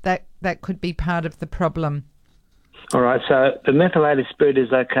 That could be part of the problem. All right, so the methylated spirit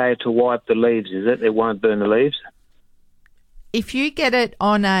is okay to wipe the leaves, is it? It won't burn the leaves? If you get it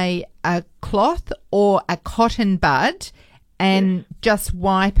on a cloth or a cotton bud and just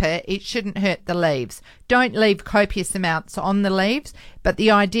wipe it, it shouldn't hurt the leaves. Don't leave copious amounts on the leaves, but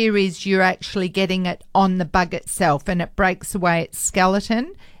the idea is you're actually getting it on the bug itself, and it breaks away its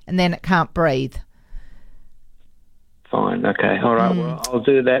skeleton, and then it can't breathe. Fine, okay. All right, well, I'll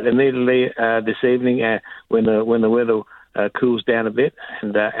do that immediately this evening when the weather cools down a bit,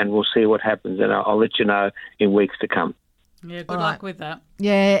 and we'll see what happens, and I'll let you know in weeks to come. Yeah, good luck with that.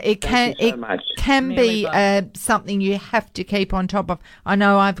 Yeah, it can. Thank you so much. Can be something you have to keep on top of. I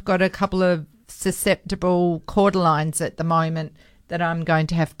know I've got a couple of susceptible cordyline at the moment that I'm going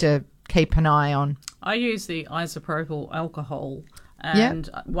to have to keep an eye on. I use the isopropyl alcohol and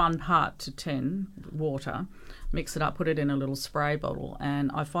 1 part to 10 water. Mix it up, put it in a little spray bottle,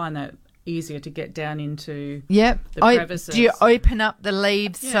 and I find that easier to get down into the crevices. Do you open up the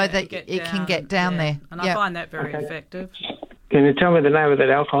leaves so that it can get down there? And I find that very effective. Can you tell me the name of that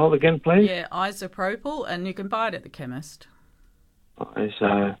alcohol again, please? Yeah, isopropyl, and you can buy it at the chemist.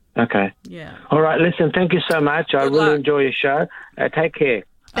 Okay. Yeah. All right, listen, thank you so much. I really enjoy your show. Take care.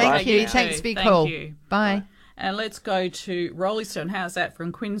 Thank you. Thanks for your call. You. Bye. And let's go to Roleystone. How's that?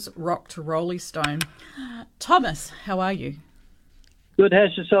 From Queen's Rock to Roleystone. Thomas, how are you? Good.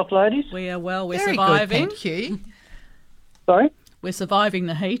 How's yourself, ladies? We are well. We're Very surviving. Good, thank you. Sorry? We're surviving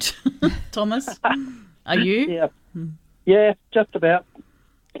the heat. Thomas, are you? Yeah, just about.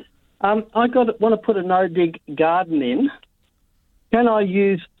 I want to put a no-dig garden in. Can I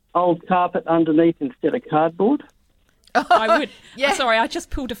use old carpet underneath instead of cardboard? I would. Sorry, I just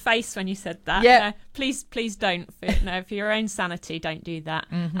pulled a face when you said that. Yeah. No, please don't. No, for your own sanity, don't do that.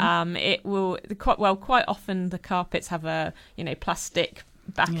 It will. Quite often the carpets have plastic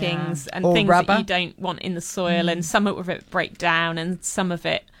backings and or things rubber that you don't want in the soil, and some of it break down, and some of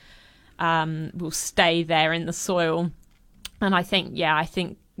it will stay there in the soil. And I think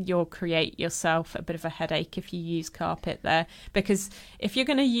you'll create yourself a bit of a headache if you use carpet there, because if you're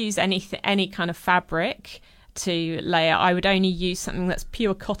going to use any kind of fabric to layer, I would only use something that's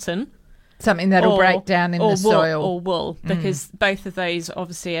pure cotton, something that'll break down in the soil, or wool, because both of those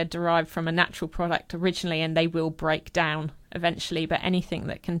obviously are derived from a natural product originally, and they will break down eventually. But anything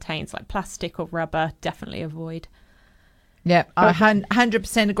that contains like plastic or rubber, definitely avoid. Yeah, I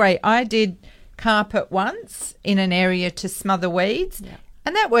 100% agree. I did carpet once in an area to smother weeds,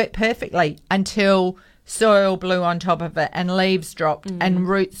 and that worked perfectly until soil blew on top of it and leaves dropped and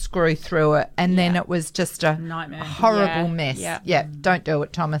roots grew through it, and then it was just a nightmare, horrible mess. Yeah, don't do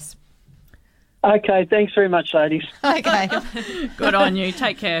it, Thomas. Okay, thanks very much, ladies. Okay. Good on you.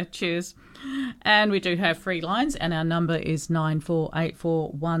 Take care. Cheers. And we do have free lines, and our number is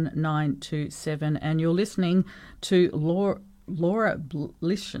 94841927, and you're listening to Laura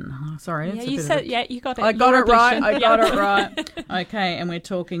Blishen. Oh, sorry, Yeah, that's you said, yeah, you got it. I got Laura it right. Blishen. I got it right. Okay, and we're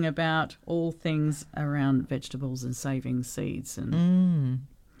talking about all things around vegetables and saving seeds. And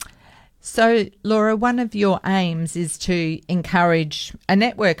So, Laura, one of your aims is to encourage a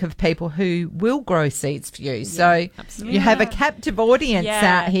network of people who will grow seeds for you. So absolutely. you have a captive audience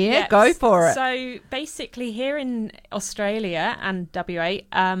out here. Yeah. Go for it. So basically here in Australia and WA,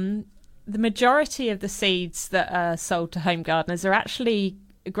 the majority of the seeds that are sold to home gardeners are actually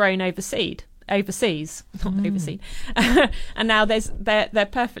grown overseas, not overseas. And now they're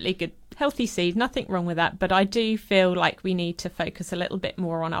perfectly good, healthy seed, nothing wrong with that. But I do feel like we need to focus a little bit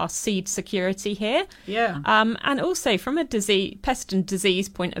more on our seed security here. Yeah. And also from a pest and disease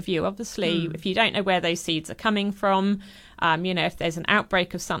point of view, obviously, if you don't know where those seeds are coming from, if there's an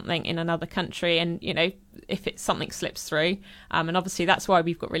outbreak of something in another country and, if something slips through, and obviously that's why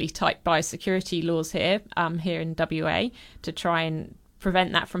we've got really tight biosecurity laws here in WA to try and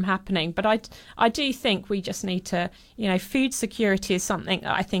prevent that from happening. But I do think we just need to, food security is something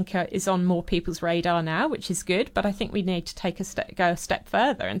that I think is on more people's radar now, which is good. But I think we need to go a step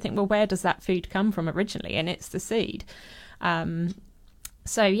further and think, well, where does that food come from originally? And it's the seed.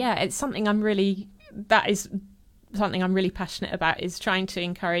 So yeah, it's something I'm really passionate about, is trying to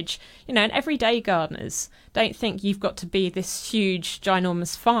encourage, and everyday gardeners. Don't think you've got to be this huge,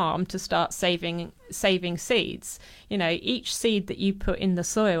 ginormous farm to start saving seeds. Each seed that you put in the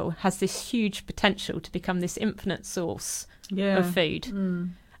soil has this huge potential to become this infinite source of food.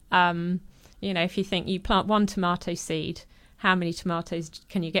 If you think you plant one tomato seed, how many tomatoes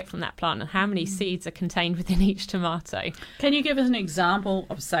can you get from that plant, and how many seeds are contained within each tomato? Can you give us an example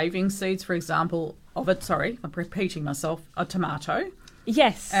of saving seeds, for example, I'm repeating myself, a tomato?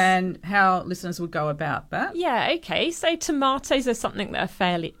 Yes. And how listeners would go about that? Yeah, okay. So tomatoes are something that are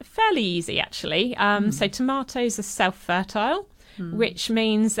fairly easy, actually. So tomatoes are self-fertile, which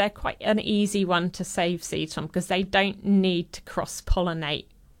means they're quite an easy one to save seeds from, because they don't need to cross-pollinate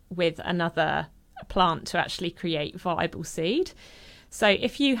with another plant to actually create viable seed. So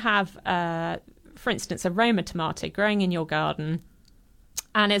if you have, for instance, a Roma tomato growing in your garden,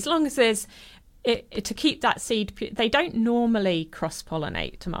 and as long as there's to keep that seed, they don't normally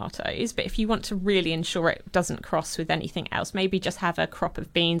cross-pollinate tomatoes, but if you want to really ensure it doesn't cross with anything else, maybe just have a crop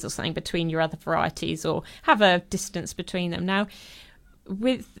of beans or something between your other varieties, or have a distance between them. Now,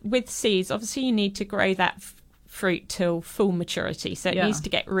 with seeds, obviously you need to grow that fruit till full maturity, so it needs to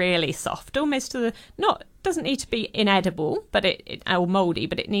get really soft, almost to doesn't need to be inedible, but or mouldy,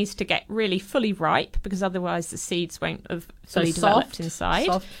 but it needs to get really fully ripe, because otherwise the seeds won't have fully developed inside.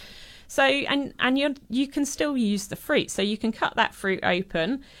 Soft. So and you can still use the fruit, so you can cut that fruit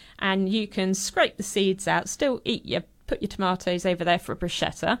open and you can scrape the seeds out, still put your tomatoes over there for a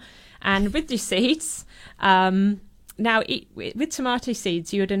bruschetta, and with your seeds. Now, with tomato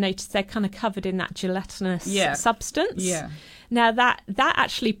seeds, you would have noticed they're kind of covered in that gelatinous substance. Yeah. Now, that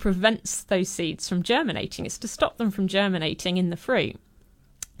actually prevents those seeds from germinating. It's to stop them from germinating in the fruit.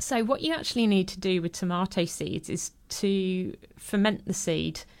 So what you actually need to do with tomato seeds is to ferment the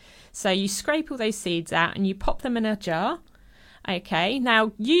seed. So you scrape all those seeds out and you pop them in a jar. Okay,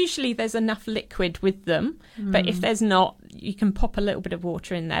 now usually there's enough liquid with them, but if there's not, you can pop a little bit of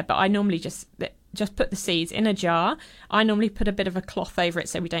water in there. But I normally just put the seeds in a jar. I normally put a bit of a cloth over it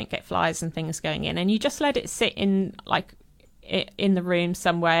so we don't get flies and things going in, and you just let it sit in in the room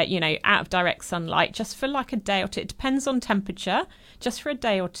somewhere, out of direct sunlight, just for like a day or two. It depends on temperature, just for a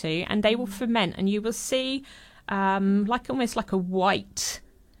day or two, and they will ferment, and you will see almost like a white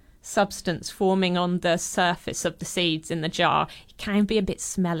substance forming on the surface of the seeds in the jar. It can be a bit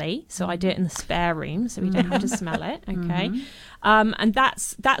smelly, so I do it in the spare room so we don't have to smell it. Okay. And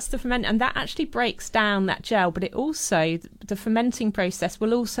that's the ferment, and that actually breaks down that gel, but it also, the fermenting process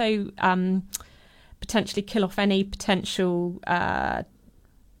will also potentially kill off any potential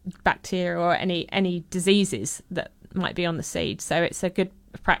bacteria or any diseases that might be on the seed. So it's a good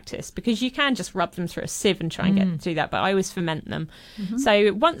practice, because you can just rub them through a sieve and try and get through that, but I always ferment them.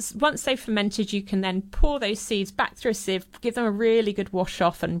 So once they've fermented, you can then pour those seeds back through a sieve, give them a really good wash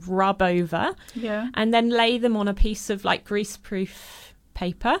off and rub over, and then lay them on a piece of greaseproof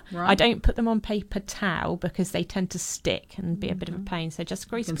paper. I don't put them on paper towel because they tend to stick and be a bit of a pain, so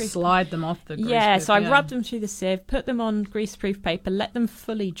just greaseproof. You can slide them off the greaseproof. So I rub them through the sieve, put them on greaseproof paper, let them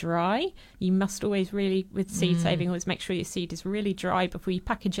fully dry. You must always really, with seed saving, always make sure your seed is really dry before you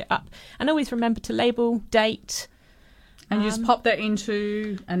package it up, and always remember to label, date. And you just pop that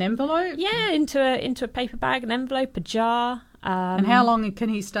into an envelope? Yeah, into a paper bag, an envelope, a jar. And how long can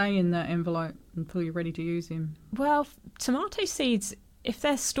he stay in the envelope until you're ready to use him? Well, tomato seeds, if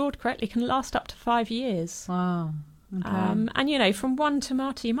they're stored correctly, can last up to 5 years. Wow. Okay. And, from one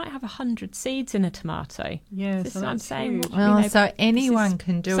tomato, you might have 100 seeds in a tomato. Yeah, this so is what I'm that's saying. huge. Well, so anyone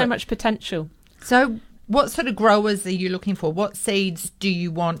can do it. So much potential. So what sort of growers are you looking for? What seeds do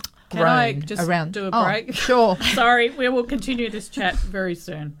you want grown Can I just around? do a break? Sure. Sorry, we will continue this chat very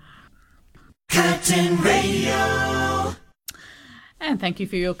soon. Curtin Radio. And thank you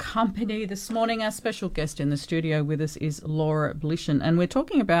for your company this morning. Our special guest in the studio with us is Laura Blishen, and we're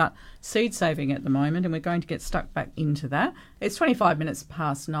talking about seed saving at the moment, and we're going to get stuck back into that. It's 25 minutes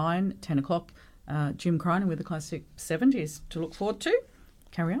past 9, 10 o'clock. Jim Kreiner with the Classic 70s to look forward to.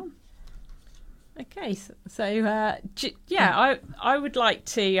 Carry on. Okay, so I would like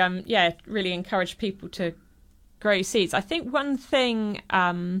to really encourage people to grow seeds. I think one thing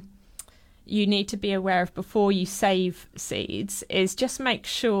you need to be aware of before you save seeds is just make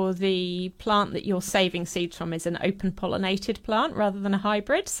sure the plant that you're saving seeds from is an open pollinated plant rather than a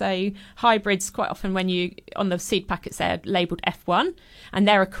hybrid. So hybrids, quite often when you on the seed packets, they're labelled F1 and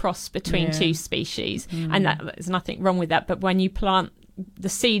they're a cross between two species, and there's nothing wrong with that. But when you plant, the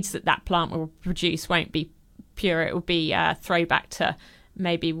seeds that plant will produce won't be pure. It will be throwback to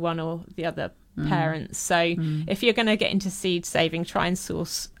maybe one or the other parents. So if you're going to get into seed saving, try and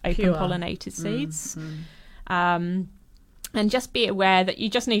source open pollinated seeds. And just be aware that you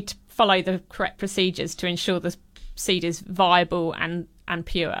just need to follow the correct procedures to ensure the seed is viable and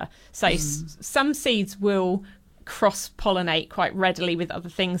pure. So some seeds will cross-pollinate quite readily with other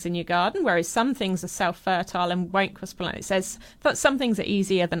things in your garden, whereas some things are self-fertile and won't cross-pollinate. It says that some things are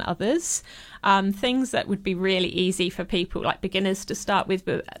easier than others. Things that would be really easy for people, like beginners, to start with,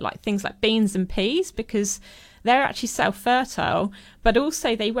 like things like beans and peas, because they're actually self-fertile, but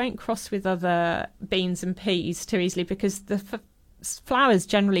also they won't cross with other beans and peas too easily because the flowers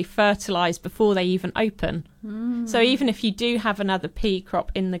generally fertilise before they even open. So even if you do have another pea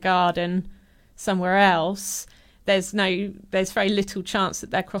crop in the garden somewhere else, there's very little chance that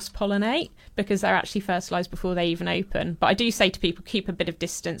they'll cross-pollinate because they're actually fertilised before they even open. But I do say to people, keep a bit of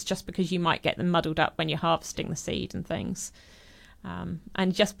distance just because you might get them muddled up when you're harvesting the seed and things.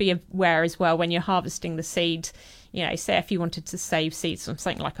 And just be aware as well when you're harvesting the seed, say if you wanted to save seeds from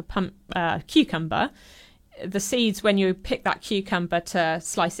something like a cucumber, the seeds, when you pick that cucumber to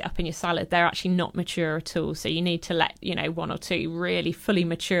slice it up in your salad, they're actually not mature at all. So you need to let, one or two really fully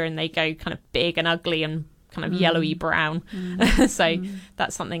mature and they go kind of big and ugly and kind of yellowy brown. So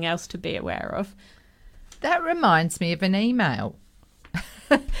that's something else to be aware of. That reminds me of an email.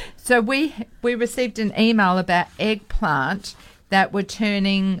 So we received an email about eggplant that were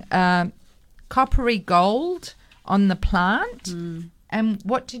turning coppery gold on the plant. And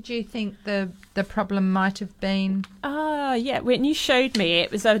what did you think the problem might have been? When you showed me, it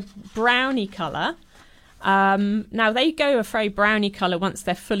was a browny colour. Now, they go a very browny colour once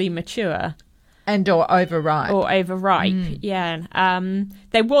they're fully mature. Or overripe. Yeah.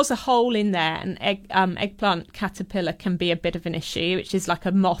 There was a hole in there, and eggplant caterpillar can be a bit of an issue, which is like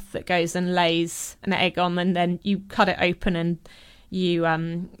a moth that goes and lays an egg on, and then you cut it open and you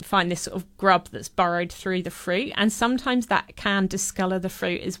find this sort of grub that's burrowed through the fruit, and sometimes that can discolour the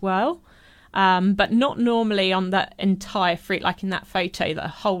fruit as well. But not normally on the entire fruit, like in that photo, the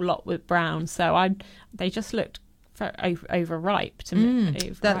whole lot was brown. So they just looked overripe to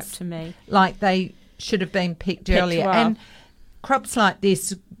me. Like they should have been picked earlier. And crops like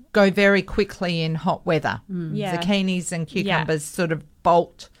this go very quickly in hot weather. Zucchinis and cucumbers sort of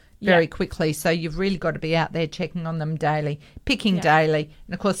bolt very quickly. So you've really got to be out there checking on them daily, picking daily.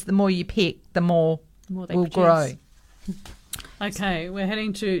 And, of course, the more you pick, the more they will produce. grow. Okay, we're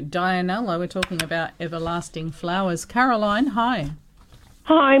heading to Dianella. We're talking about everlasting flowers. Caroline, hi.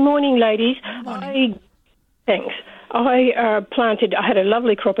 Hi, morning, ladies. Morning. Thanks. I had a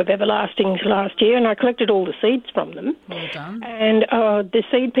lovely crop of everlastings last year, and I collected all the seeds from them. Well done. And the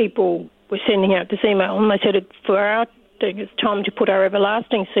seed people were sending out this email, and they said it's time to put our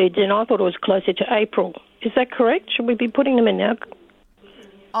everlasting seeds in. I thought it was closer to April. Is that correct? Should we be putting them in now?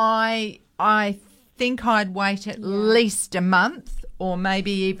 I think I'd wait at least a month or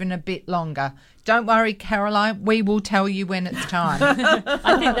maybe even a bit longer. Don't worry, Caroline, we will tell you when it's time.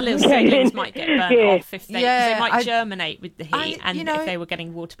 I think the little seedlings might get burnt off if they might germinate with the heat if they were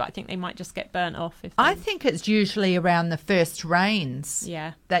getting water, but I think they might just get burnt off. I think it's usually around the first rains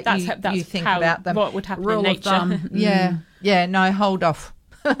that's you think about them. What would happen Rule in nature. No, hold off.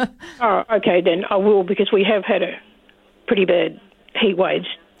 Oh, okay, then I will, because we have had a pretty bad heat waves.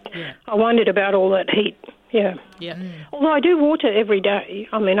 Yeah. I wondered about all that heat. Yeah. Although I do water every day.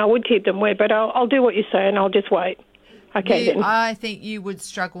 I mean, I would keep them wet, but I'll do what you say and I'll just wait. Okay, then. I think you would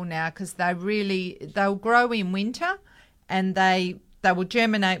struggle now because they'll grow in winter and they will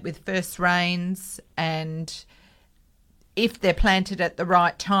germinate with first rains, and if they're planted at the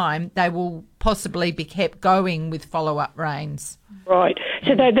right time, they will possibly be kept going with follow-up rains. Right.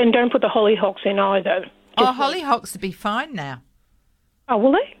 So they then don't put the hollyhocks in either. Hollyhocks will be fine now. Oh,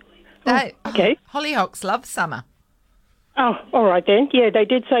 will they? Okay. Hollyhocks love summer. Oh, all right then. Yeah, they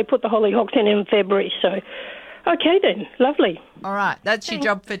did say put the hollyhocks in February, so... Okay then, lovely. All right, that's your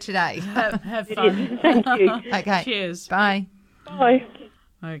job for today. Have fun. Thank you. Okay. Cheers. Bye. Bye.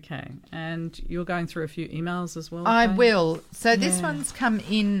 Okay, and you're going through a few emails as well? I Faye? will. So this one's come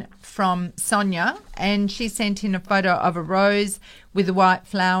in from Sonia, and she sent in a photo of a rose with a white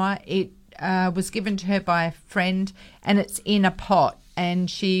flower. It was given to her by a friend, and it's in a pot, and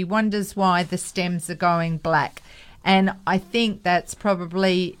she wonders why the stems are going black. And I think that's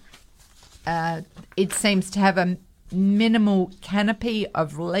probably... it seems to have a minimal canopy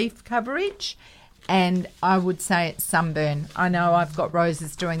of leaf coverage, and I would say it's sunburn. I know I've got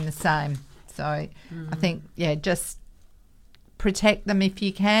roses doing the same. So I think, just protect them if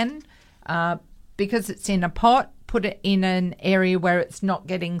you can. Because it's in a pot, put it in an area where it's not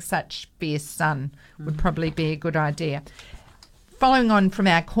getting such fierce sun would probably be a good idea. Following on from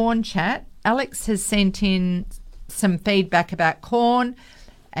our corn chat, Alex has sent in some feedback about corn,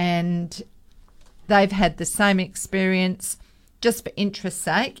 and they've had the same experience. Just for interest's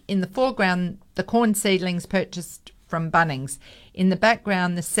sake, in the foreground, the corn seedlings purchased from Bunnings. In the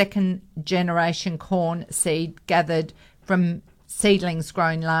background, the second generation corn seed gathered from seedlings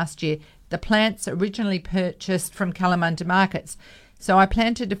grown last year. The plants originally purchased from Kalamunda markets. So I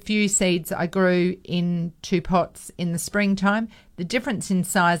planted a few seeds I grew in 2 pots in the springtime. The difference in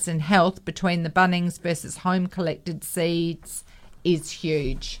size and health between the Bunnings versus home collected seeds is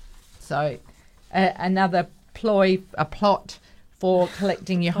huge. So another plot for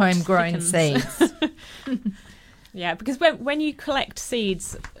collecting your homegrown seeds. Yeah, because when you collect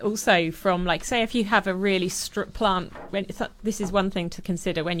seeds also from, like, say if you have a really plant, this is one thing to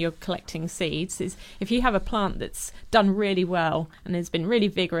consider when you're collecting seeds, is if you have a plant that's done really well and has been really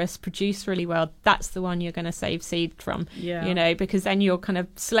vigorous, produced really well, that's the one you're going to save seed from. Yeah. Because then you're kind of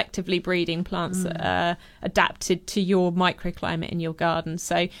selectively breeding plants that are adapted to your microclimate in your garden.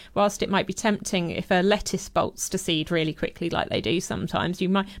 So whilst it might be tempting, if a lettuce bolts to seed really quickly like they do sometimes, you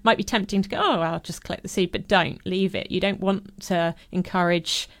might be tempting to go, I'll just collect the seed, but don't leave it. You don't want to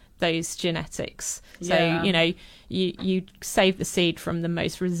encourage those genetics. So, you save the seed from the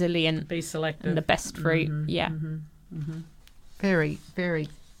most resilient, be selective, and the best fruit. Very, very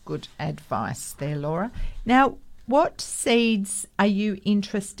good advice there, Laura. Now, what seeds are you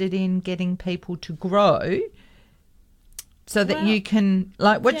interested in getting people to grow so that you can,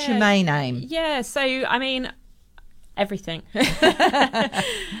 like, what's your main aim? Yeah, so, I mean, everything.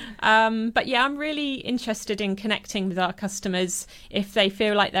 But yeah, I'm really interested in connecting with our customers if they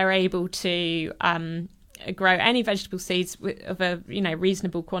feel like they're able to grow any vegetable seeds of a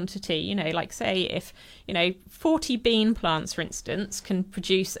reasonable quantity. Like say if 40 bean plants, for instance, can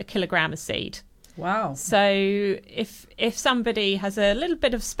produce a kilogram of seed. Wow. So if somebody has a little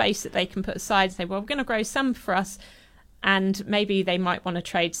bit of space that they can put aside and say, well, we're going to grow some for us, and maybe they might want to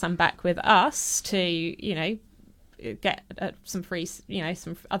trade some back with us to get some free,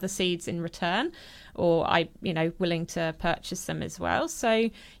 some other seeds in return, or willing to purchase them as well. So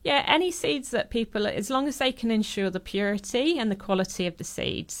yeah, any seeds that people, as long as they can ensure the purity and the quality of the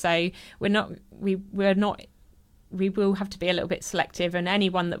seed. So we will have to be a little bit selective, and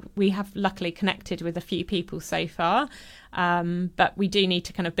anyone that we have luckily connected with a few people so far, but we do need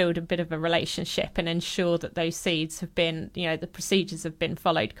to kind of build a bit of a relationship and ensure that those seeds have been, the procedures have been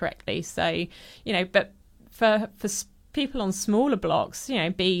followed correctly. So, but for people on smaller blocks,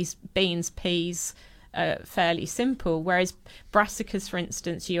 beans, peas, fairly simple. Whereas brassicas, for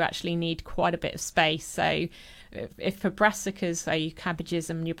instance, you actually need quite a bit of space. So if for brassicas, so your cabbages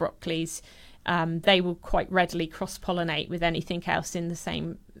and your broccolis, they will quite readily cross-pollinate with anything else in the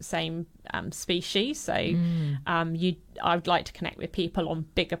same species. So I would like to connect with people on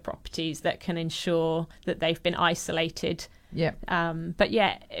bigger properties that can ensure that they've been isolated. Yeah. But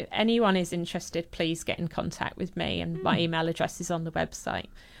yeah, if anyone is interested, please get in contact with me, and my email address is on the website,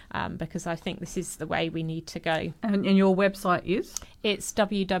 because I think this is the way we need to go. And your website is? It's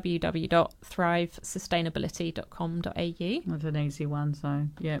www.thrivesustainability.com.au. That's an easy one. So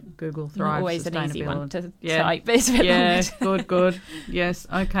yeah, Google Thrive. Always Sustainability. an easy one to type. It's a bit long. Good. Yes,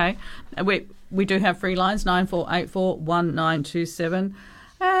 okay. We do have free lines 9484 1927.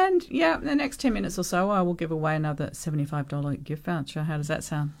 And yeah, in the next 10 minutes or so, I will give away another $75 gift voucher. How does that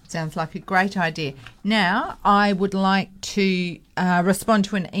sound? Sounds like a great idea. Now, I would like to respond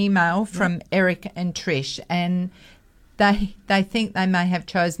to an email from Eric and Trish, and they think they may have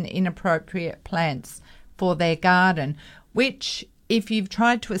chosen inappropriate plants for their garden. which if you've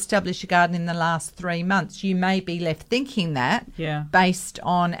tried to establish a garden in the last 3 months, you may be left thinking that based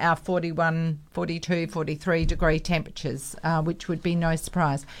on our 41, 42, 43 degree temperatures, which would be no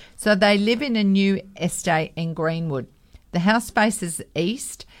surprise. So they live in a new estate in Greenwood. The house faces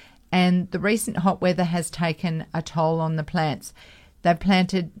east, and the recent hot weather has taken a toll on the plants. They've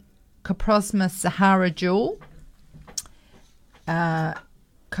planted Coprosma Sahara Jewel, Coprosma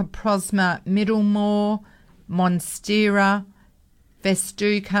Middlemore, Monstera,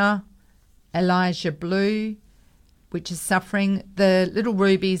 Festuca, Elijah Blue, which is suffering. The little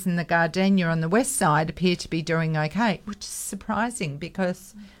rubies and the gardenia on the west side appear to be doing okay, which is surprising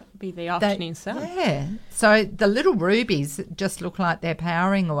because be the afternoon sun. Yeah. So the little rubies just look like they're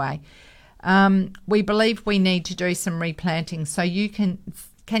powering away. We believe we need to do some replanting. So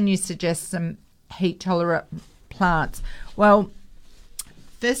can you suggest some heat tolerant plants? Well,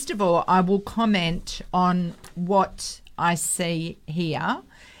 first of all, I will comment on what I see here,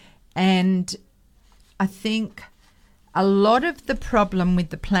 and I think a lot of the problem with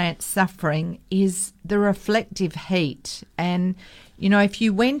the plants suffering is the reflective heat. And, you know, if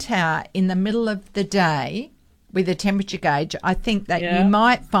you went out in the middle of the day with a temperature gauge, I think that you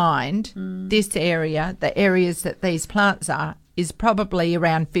might find this area, the areas that these plants are, is probably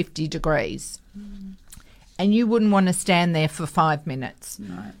around 50 degrees. And you wouldn't want to stand there for 5 minutes.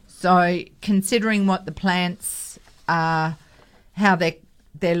 Right. So considering what the plants are, how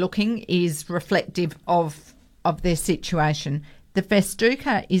they're looking is reflective of their situation. The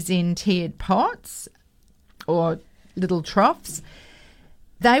Festuca is in tiered pots or little troughs.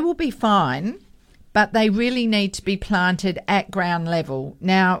 They will be fine, but they really need to be planted at ground level.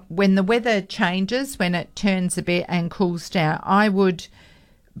 Now, when the weather changes, when it turns a bit and cools down, I would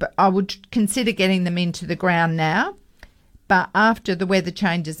consider getting them into the ground now, but after the weather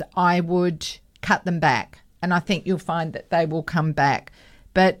changes, I would cut them back, and I think you'll find that they will come back.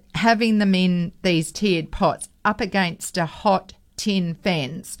 But having them in these tiered pots up against a hot tin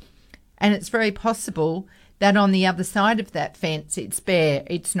fence, and it's very possible that on the other side of that fence it's bare,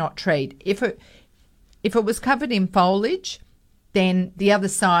 it's not treed. If it was covered in foliage, then the other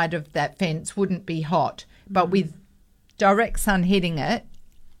side of that fence wouldn't be hot. But with direct sun hitting it,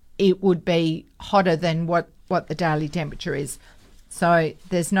 it would be hotter than what the daily temperature is. So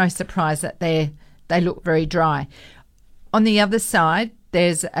there's no surprise that they look very dry. On the other side,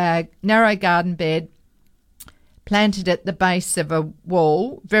 there's a narrow garden bed planted at the base of a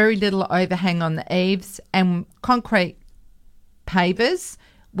wall, very little overhang on the eaves, and concrete pavers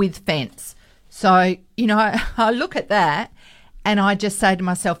with fence. So, you know, I look at that and I just say to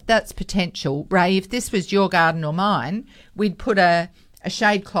myself, that's potential. Ray, if this was your garden or mine, we'd put a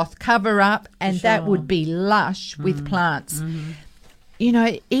shade cloth cover up and that would be lush with plants. Mm-hmm. You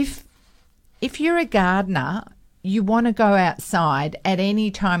know, if you're a gardener, you want to go outside at any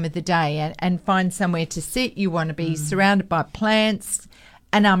time of the day and find somewhere to sit. You want to be surrounded by plants,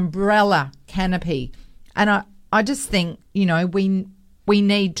 an umbrella canopy. And I just think, you know, we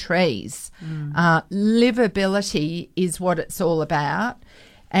need trees. Livability is what it's all about.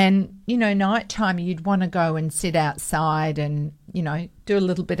 And, you know, nighttime you'd want to go and sit outside and, you know, do a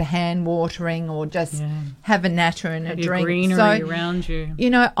little bit of hand watering or just have a natter and a drink. Greenery around you.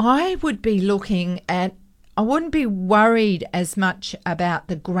 You know, I would be looking at, I wouldn't be worried as much about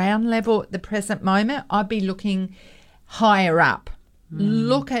the ground level at the present moment. I'd be looking higher up.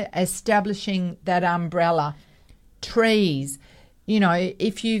 Look at establishing that umbrella. Trees. You know,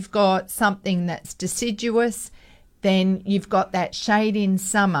 if you've got something that's deciduous, then you've got that shade in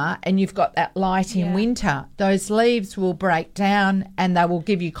summer and you've got that light in winter. Those leaves will break down and they will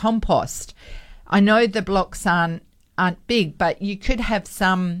give you compost. I know the blocks aren't big, but you could have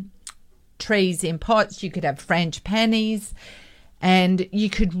some trees in pots. You could have frangipanis, and you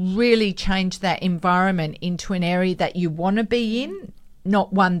could really change that environment into an area that you want to be in,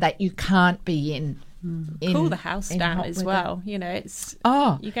 not one that you can't be in. Cool the house down as well. You know, it's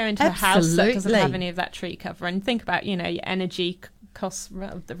you go into absolutely. a house that doesn't have any of that tree cover, and think about, you know, your energy costs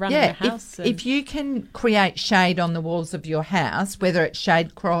of the running a house. If you can create shade on the walls of your house, whether it's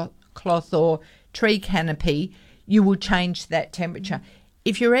shade cloth or tree canopy, you will change that temperature.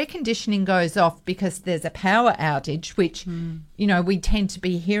 If your air conditioning goes off because there's a power outage, which, you know, we tend to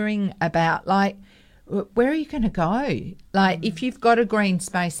be hearing about, like, where are you going to go? Like, if you've got a green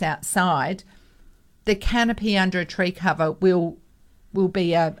space outside, the canopy under a tree cover will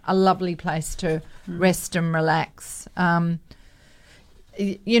be a lovely place to rest and relax.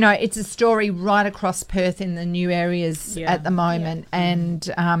 You know, it's a story right across Perth in the new areas at the moment. And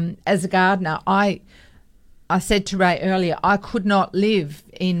as a gardener, I I said to Ray earlier, I could not live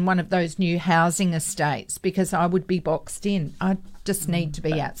in one of those new housing estates because I would be boxed in. I just need to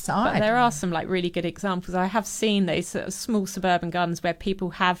be outside. But there are some like really good examples. I have seen those sort of small suburban gardens where people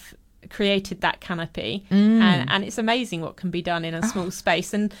have created that canopy, and it's amazing what can be done in a small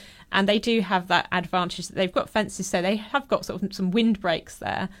space. And they do have that advantage that they've got fences, so they have got sort of some windbreaks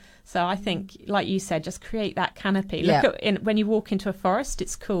there. So I think, like you said, just create that canopy. Look at when you walk into a forest,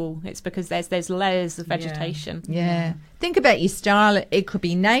 it's cool. It's because there's layers of vegetation. Yeah. Think about your style. It could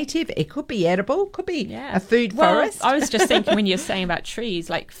be native, it could be edible, could be a food forest. I was just thinking when you're saying about trees,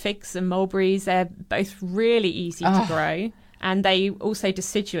 like figs and mulberries, they're both really easy to grow. And they also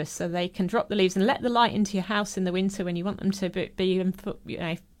deciduous, so they can drop the leaves and let the light into your house in the winter when you want them to be,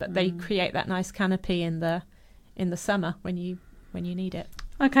 but they create that nice canopy in the summer when you need it.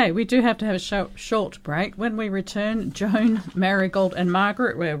 Okay, we do have to have a short break. When we return, Joan, Marigold and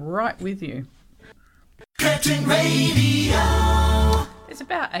Margaret, we're right with you. Curtin Radio. It's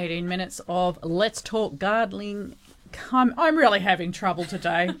about 18 minutes of Let's Talk Gardening. I'm really having trouble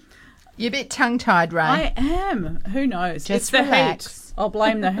today. You're a bit tongue-tied, Ray. I am. Who knows? Just it's the relax. heat. I'll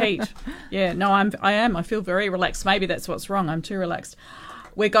blame the heat. Yeah, no, I am. I feel very relaxed. Maybe that's what's wrong. I'm too relaxed.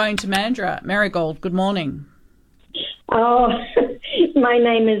 We're going to Mandurah. Marigold, good morning. Oh, my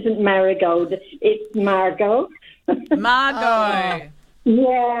name isn't Marigold. It's Margot. Margot.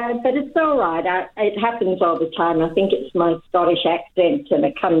 Yeah, but it's all right. It happens all the time. I think it's my Scottish accent and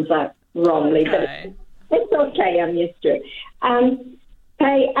it comes out wrongly, but it's okay. I'm used to it.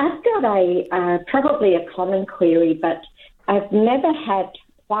 Hey, I've got probably a common query, but I've never had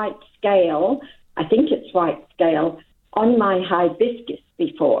white scale, I think it's white scale, on my hibiscus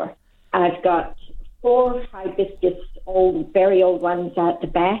before. I've got 4 hibiscus, very old ones at the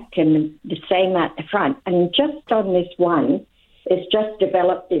back and the same at the front. And just on this one, it's just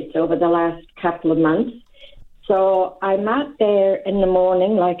developed this over the last couple of months. So I'm out there in the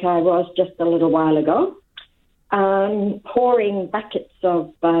morning like I was just a little while ago, pouring buckets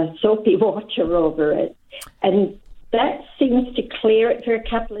of soapy water over it. And that seems to clear it for a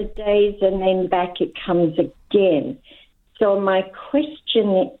couple of days and then back it comes again. So my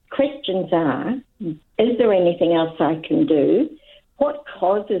questions are, is there anything else I can do? What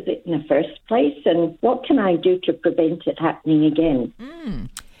causes it in the first place? And what can I do to prevent it happening again?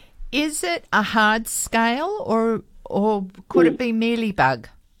 Is it a hard scale or could it be mealybug?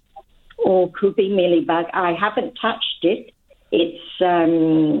 Or could be mealybug. I haven't touched it. It's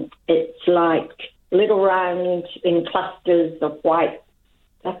like little round in clusters of white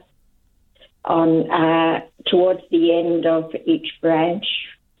on towards the end of each branch.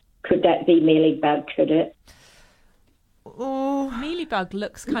 Could that be mealybug? Could it? Oh, mealybug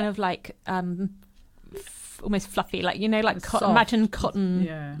looks kind of like almost fluffy, like like cotton, imagine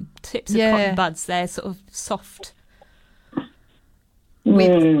cotton tips of cotton buds. They're sort of soft.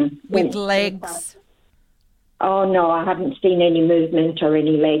 With legs. Oh no, I haven't seen any movement or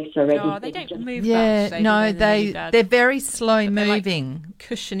any legs or anything. Oh, they don't move much. No, they're very slow moving, like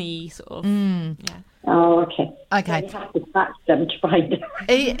cushiony sort of. Yeah. Oh, okay. Okay. You have to touch them to find out.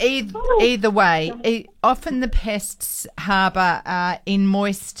 Either way, often the pests harbour in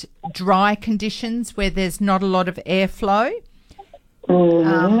moist, dry conditions where there's not a lot of airflow.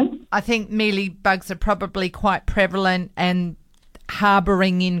 I think mealybugs are probably quite prevalent and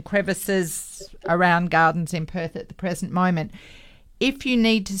harbouring in crevices around gardens in Perth at the present moment. If you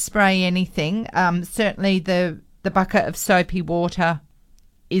need to spray anything, certainly the bucket of soapy water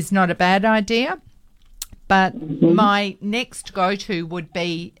is not a bad idea. But my next go-to would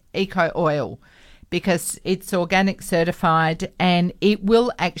be eco oil because it's organic certified and it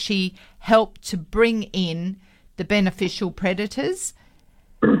will actually help to bring in the beneficial predators.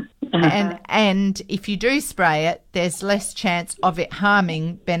 And if you do spray it, there's less chance of it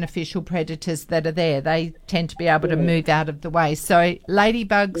harming beneficial predators that are there. They tend to be able to move out of the way. So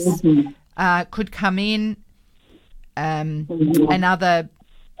ladybugs could come in and other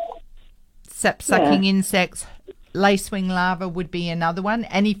sap-sucking insects. Lacewing larvae would be another one.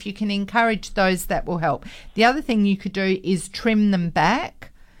 And if you can encourage those, that will help. The other thing you could do is trim them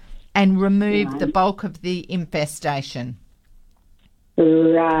back and remove the bulk of the infestation.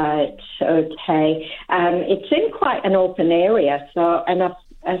 Right, okay. It's in quite an open area, so, and I've,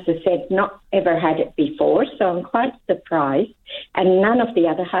 as I said, not ever had it before, so I'm quite surprised. And none of the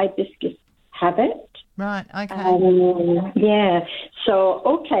other hibiscus have it. Right, okay. Yeah, so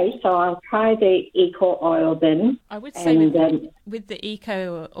I'll try the eco oil then. I would say with the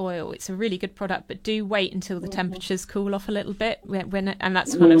eco oil, it's a really good product, but do wait until the temperatures cool off a little bit. And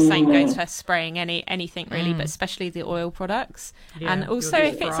that's kind of same goes for spraying anything really, but especially the oil products. Yeah, and also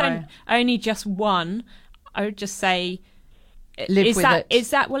if it's only just one, I would just say, Live is with that it. is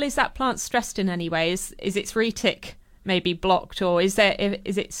that plant stressed in any way? Is its retic maybe blocked, or is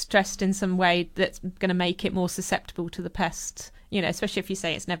it stressed in some way that's going to make it more susceptible to the pest? You know, especially if you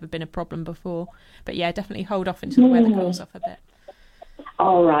say it's never been a problem before. But yeah, definitely hold off until the weather cools off a bit.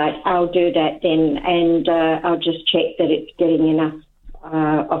 All right, I'll do that then, and I'll just check that it's getting enough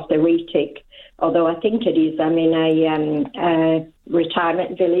of the retic. Although I think it is. I'm in a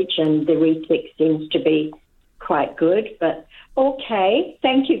retirement village, and the retic seems to be quite good. But okay,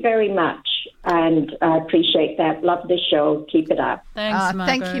 thank you very much, and I appreciate that. Love the show. Keep it up. Thanks, Margot.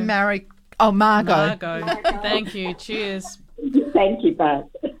 Thank you, Margot. Thank you. Cheers. Thank you, Buzz.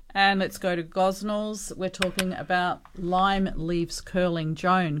 And let's go to Gosnells. We're talking about lime leaves curling.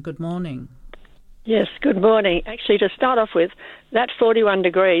 Joan, good morning. Yes, good morning. Actually, to start off with, that 41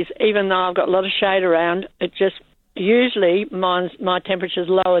 degrees, even though I've got a lot of shade around, it just usually my temperature's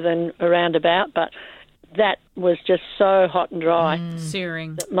lower than around about, but that was just so hot and dry.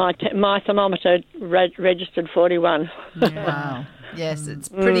 Searing. My thermometer registered 41. Wow. Yes, it's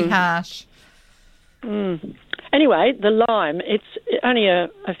pretty harsh. Anyway, the lime, it's only a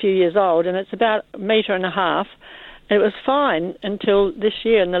few years old, and it's about 1.5 meters. It was fine until this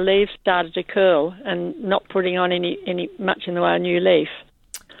year, and the leaves started to curl and not putting on any much in the way of new leaf.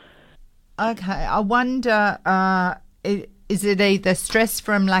 Okay, I wonder, is it either stress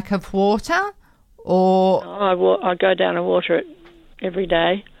from lack of water or... I go down and water it every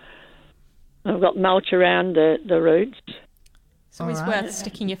day. I've got mulch around the roots. It's always worth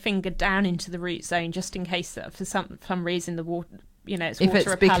sticking your finger down into the root zone just in case that for some reason the water... You know, it's if water it's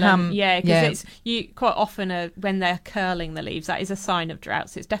repellent. become, because it's quite often when they're curling the leaves, that is a sign of drought.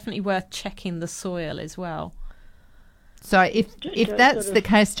 So it's definitely worth checking the soil as well. So if that's the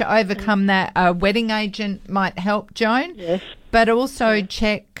case, to overcome that, a wetting agent might help, Joan. Yes. But also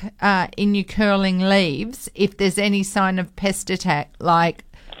check in your curling leaves if there's any sign of pest attack, like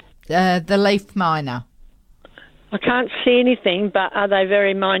the leaf miner. I can't see anything, but are they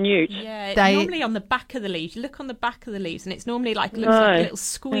very minute? Yeah, normally on the back of the leaves. You look on the back of the leaves, and it's normally looks like a little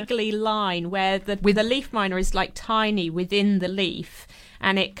squiggly line where the leaf miner is like tiny within the leaf,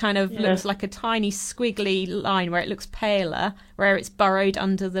 and it kind of looks like a tiny squiggly line where it looks paler, where it's burrowed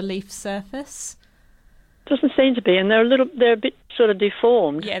under the leaf surface. Doesn't seem to be, and they're a bit sort of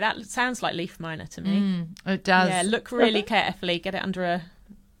deformed. Yeah, that sounds like leaf miner to me. It does. Yeah, look really carefully. Get it under a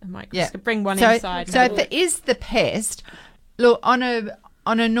microscope. Bring one inside. So if it is the pest, look, on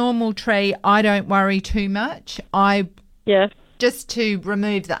a normal tree, I don't worry too much. Just to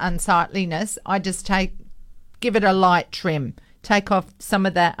remove the unsightliness, I just give it a light trim, take off some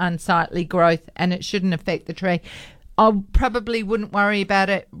of that unsightly growth, and it shouldn't affect the tree. I probably wouldn't worry about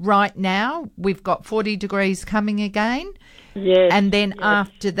it right now. We've got 40 degrees coming again. Yes. And then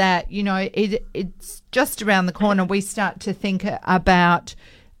after that, you know, it's just around the corner. We start to think about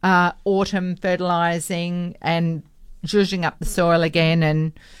autumn fertilising and zhuzhing up the soil again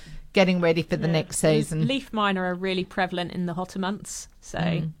and getting ready for the next season. Leaf miner are really prevalent in the hotter months,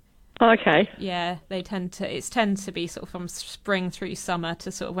 so okay. Yeah, it tends to be sort of from spring through summer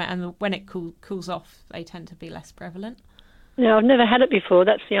to sort of when it cools off, they tend to be less prevalent. Yeah, I've never had it before.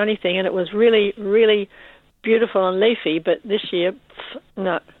 That's the only thing, and it was really, really beautiful and leafy. But this year,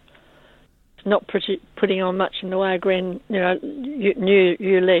 no. Not putting on much in the way of green, new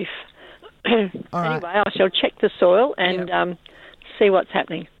leaf. Anyway, I shall check the soil and see what's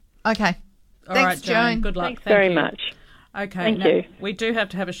happening. Okay. Thanks, Joan. Good luck. Thanks very much. Okay. Thank you. We do have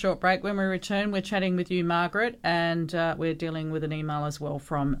to have a short break. When we return, we're chatting with you, Margaret, and we're dealing with an email as well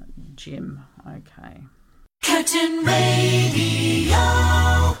from Jim. Okay. Curtin Radio.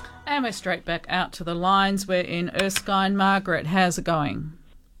 And we're straight back out to the lines. We're in Erskine. Margaret, how's it going?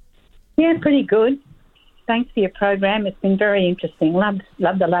 Yeah, pretty good. Thanks for your program. It's been very interesting. Love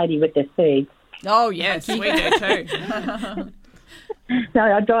the lady with the seeds. Oh, yes, we do too. No,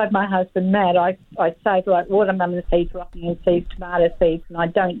 I drive my husband mad. I save like watermelon seeds, rocking seeds, tomato seeds, and I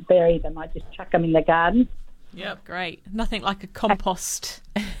don't bury them. I just chuck them in the garden. Yep, great. Nothing like a compost,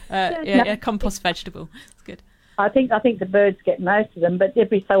 a compost vegetable. It's good. I think the birds get most of them, but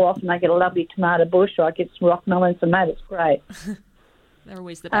every so often I get a lovely tomato bush, or I get some rock melons and that. It's great. They're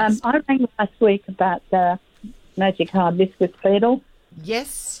always the best. I rang last week about the magic hibiscus beetle.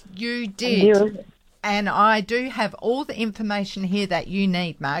 Yes, you did. And I do have all the information here that you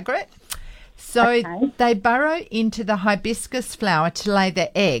need, Margaret. So they burrow into the hibiscus flower to lay their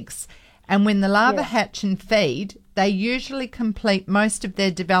eggs. And when the larvae hatch and feed, they usually complete most of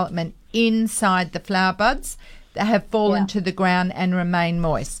their development inside the flower buds that have fallen to the ground and remain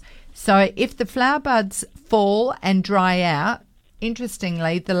moist. So if the flower buds fall and dry out,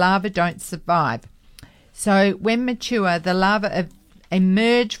 interestingly, the larvae don't survive. So when mature, the larvae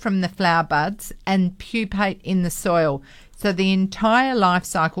emerge from the flower buds and pupate in the soil. So the entire life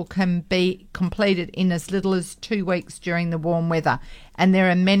cycle can be completed in as little as 2 weeks during the warm weather, and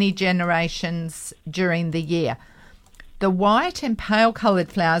there are many generations during the year. The white and pale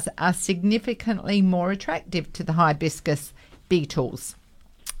coloured flowers are significantly more attractive to the hibiscus beetles.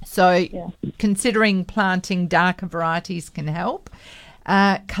 So considering planting darker varieties can help.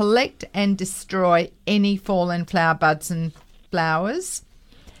 Collect and destroy any fallen flower buds and flowers.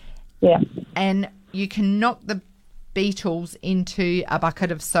 Yeah. And you can knock the beetles into a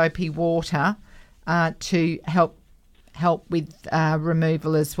bucket of soapy water to help with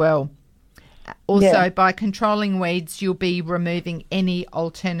removal as well. Also, by controlling weeds, you'll be removing any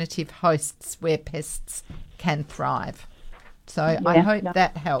alternative hosts where pests can thrive. So I hope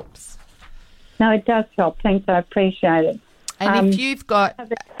that helps. No, it does help. Thanks, I appreciate it. And if you've got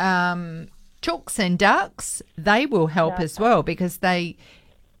chooks and ducks, they will help as well because they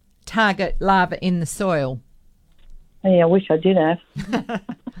target larvae in the soil. Yeah, I wish I did have.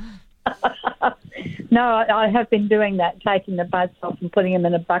 No, I have been doing that, taking the buds off and putting them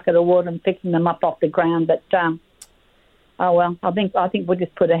in a bucket of water and picking them up off the ground. But oh well, I think we'll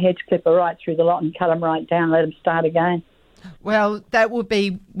just put a hedge clipper right through the lot and cut them right down, let them start again. Well, that would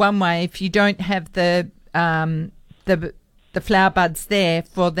be one way. If you don't have the flower buds there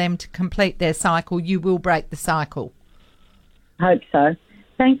for them to complete their cycle, you will break the cycle. Hope so.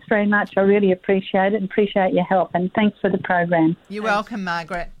 Thanks very much. I really appreciate it and appreciate your help. And thanks for the program. You're welcome,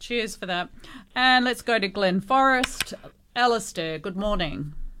 Margaret. Cheers for that. And let's go to Glen Forest. Alistair, good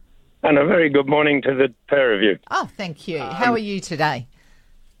morning. And a very good morning to the pair of you. Oh, thank you. How are you today?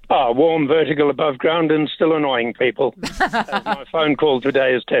 Warm, vertical, above ground, and still annoying people. As my phone call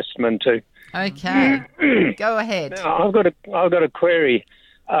today is testament to. Okay. Go ahead. Now, I've got a query.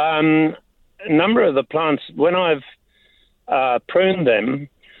 A number of the plants, when I've pruned them,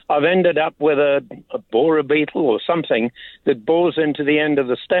 I've ended up with a borer beetle or something that bores into the end of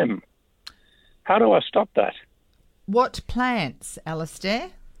the stem. How do I stop that? What plants,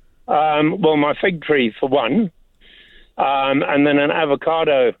 Alistair? Well, my fig tree for one, and then an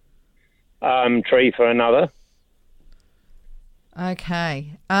avocado tree for another.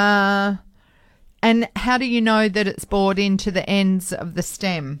 Okay. And how do you know that it's bored into the ends of the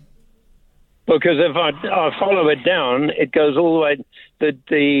stem? Because if I follow it down, it goes all the way,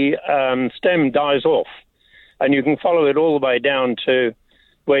 the stem dies off, and you can follow it all the way down to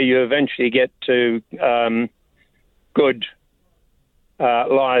where you eventually get to good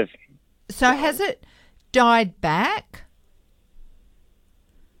live. So has it died back?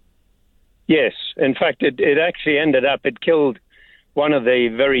 Yes. In fact, it actually ended up, it killed one of the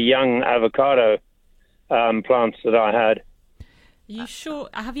very young avocado plants that I had. Are you sure?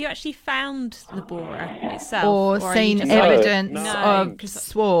 Have you actually found the borer itself? Or seen evidence of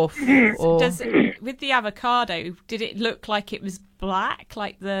swarf? With the avocado, did it look like it was black?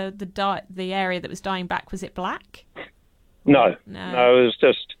 Like the area that was dying back, was it black? No, it was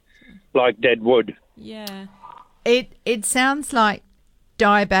just like dead wood. Yeah. It sounds like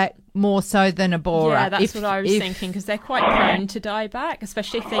dieback more so than a borer. Yeah, that's what I was thinking, because they're quite prone to dieback,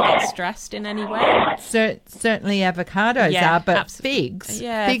 especially if they get stressed in any way. Certainly avocados are, but figs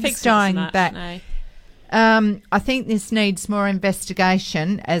dying back. No. I think this needs more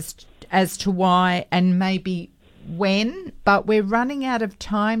investigation as to why and maybe when, but we're running out of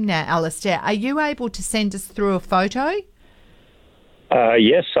time now, Alistair. Are you able to send us through a photo?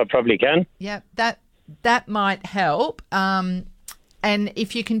 Yes, I probably can. Yeah, that might help. And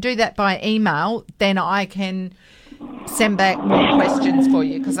if you can do that by email, then I can send back more questions for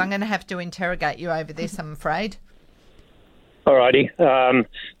you, because I'm going to have to interrogate you over this, I'm afraid. All righty.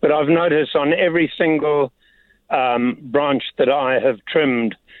 But I've noticed on every single branch that I have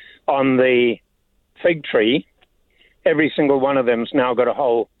trimmed on the fig tree, every single one of them's now got a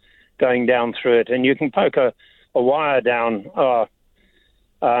hole going down through it. And you can poke a wire down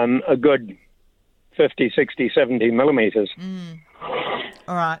a good 50, 60, 70 millimetres.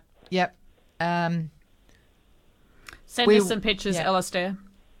 All right. Yep. Send us some pictures, Alistair.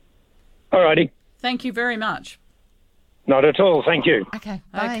 All righty. Thank you very much. Not at all. Thank you. Okay.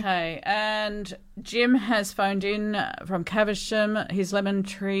 Bye. Okay. And Jim has phoned in from Caversham. His lemon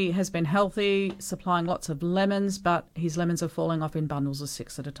tree has been healthy, supplying lots of lemons, but his lemons are falling off in bundles of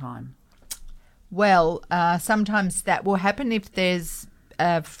 6 at a time. Well, sometimes that will happen if there's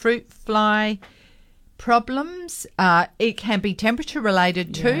fruit fly problems. It can be temperature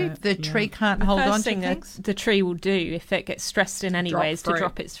related too. The tree can't hold on to things. The first thing the tree will do if it gets stressed in any way is to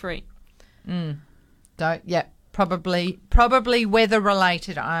drop its fruit. So, probably weather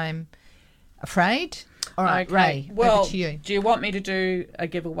related, I'm afraid. All right, Okay. Ray, well, over to you. Do you want me to do a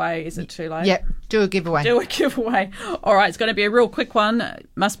giveaway? Is it too late? Yep, do a giveaway. Do a giveaway. All right, it's going to be a real quick one.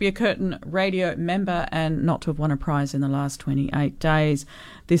 Must be a Curtin Radio member and not to have won a prize in the last 28 days.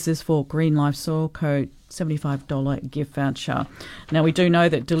 This is for Green Life Soil Co. $75 gift voucher. Now, we do know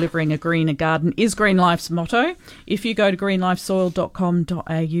that delivering a greener garden is Green Life's motto. If you go to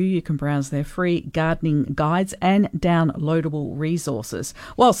greenlifesoil.com.au, you can browse their free gardening guides and downloadable resources.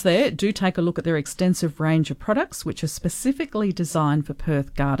 Whilst there, do take a look at their extensive range of products, which are specifically designed for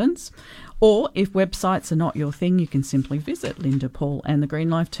Perth gardens. Or if websites are not your thing, you can simply visit Linda, Paul and the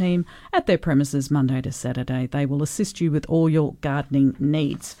Green Life team at their premises Monday to Saturday. They will assist you with all your gardening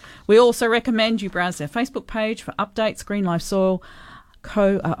needs. We also recommend you browse their Facebook page for updates. Green Life Soil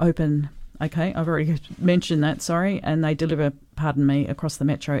Co. are open. Okay, I've already mentioned that, sorry. And they deliver, across the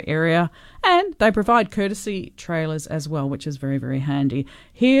metro area. And they provide courtesy trailers as well, which is very, very handy.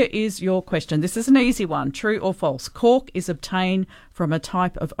 Here is your question. This is an easy one. True or false? Cork is obtained from a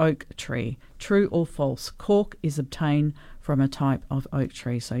type of oak tree. True or false? Cork is obtained from a type of oak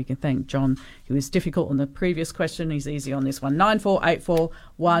tree. So you can thank John, who was difficult on the previous question. He's easy on this one.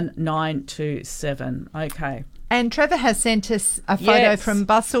 94841927. Okay. And Trevor has sent us a photo from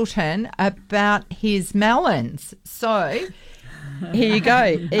Bustleton about his melons. So here you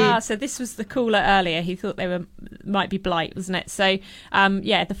go. So this was the caller earlier. He thought they might be blight, wasn't it? So,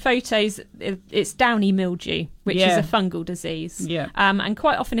 the photos, it's downy mildew, which is a fungal disease. Yeah. And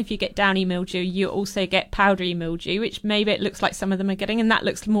quite often if you get downy mildew, you also get powdery mildew, which maybe it looks like some of them are getting, and that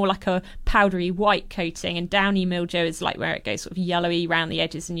looks more like a powdery white coating. And downy mildew is like where it goes sort of yellowy around the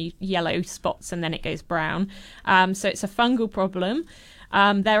edges and yellow spots, and then it goes brown. So it's a fungal problem.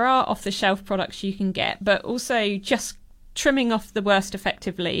 There are off-the-shelf products you can get, but also just trimming off the worst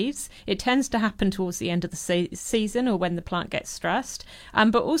effective leaves. It tends to happen towards the end of the season or when the plant gets stressed.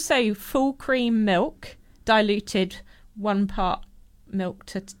 But also full cream milk, diluted 1 part milk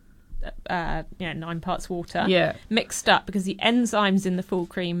to 9 parts water, mixed up, because the enzymes in the full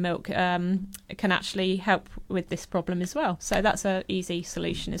cream milk can actually help with this problem as well. So that's an easy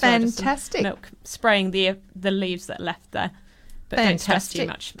solution as well. Fantastic. Milk, spraying the leaves that are left there. But don't stress too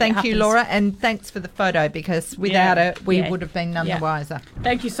much. Thank you, Laura, and thanks for the photo, because without it, we would have been none the wiser.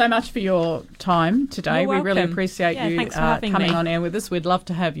 Thank you so much for your time today. You're We really welcome. appreciate you thanks for having coming me. on air with us. We'd love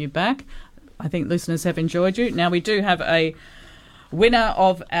to have you back. I think listeners have enjoyed you. Now, we do have a winner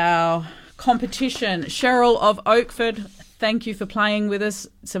of our competition, Cheryl of Oakford. Thank you for playing with us.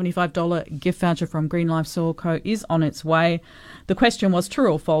 $75 gift voucher from Green Life Soil Co. is on its way. The question was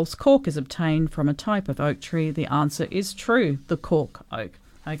true or false. Cork is obtained from a type of oak tree. The answer is true, the cork oak.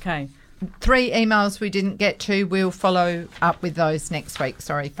 Okay. 3 emails we didn't get to. We'll follow up with those next week.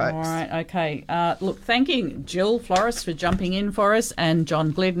 Sorry, folks. All right, okay. Look, thanking Jill Flores for jumping in for us, and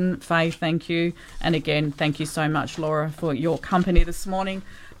John Glidden. Faye, thank you. And again, thank you so much, Laura, for your company this morning.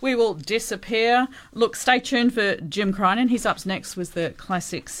 We will disappear. Look, stay tuned for Jim Crinan. He's up next with the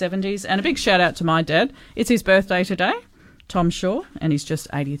classic 70s. And a big shout out to my dad. It's his birthday today, Tom Shaw, and he's just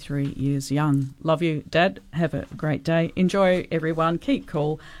 83 years young. Love you, Dad. Have a great day. Enjoy, everyone. Keep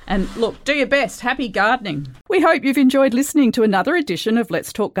cool. And look, do your best. Happy gardening. We hope you've enjoyed listening to another edition of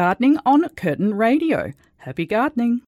Let's Talk Gardening on Curtin Radio. Happy gardening.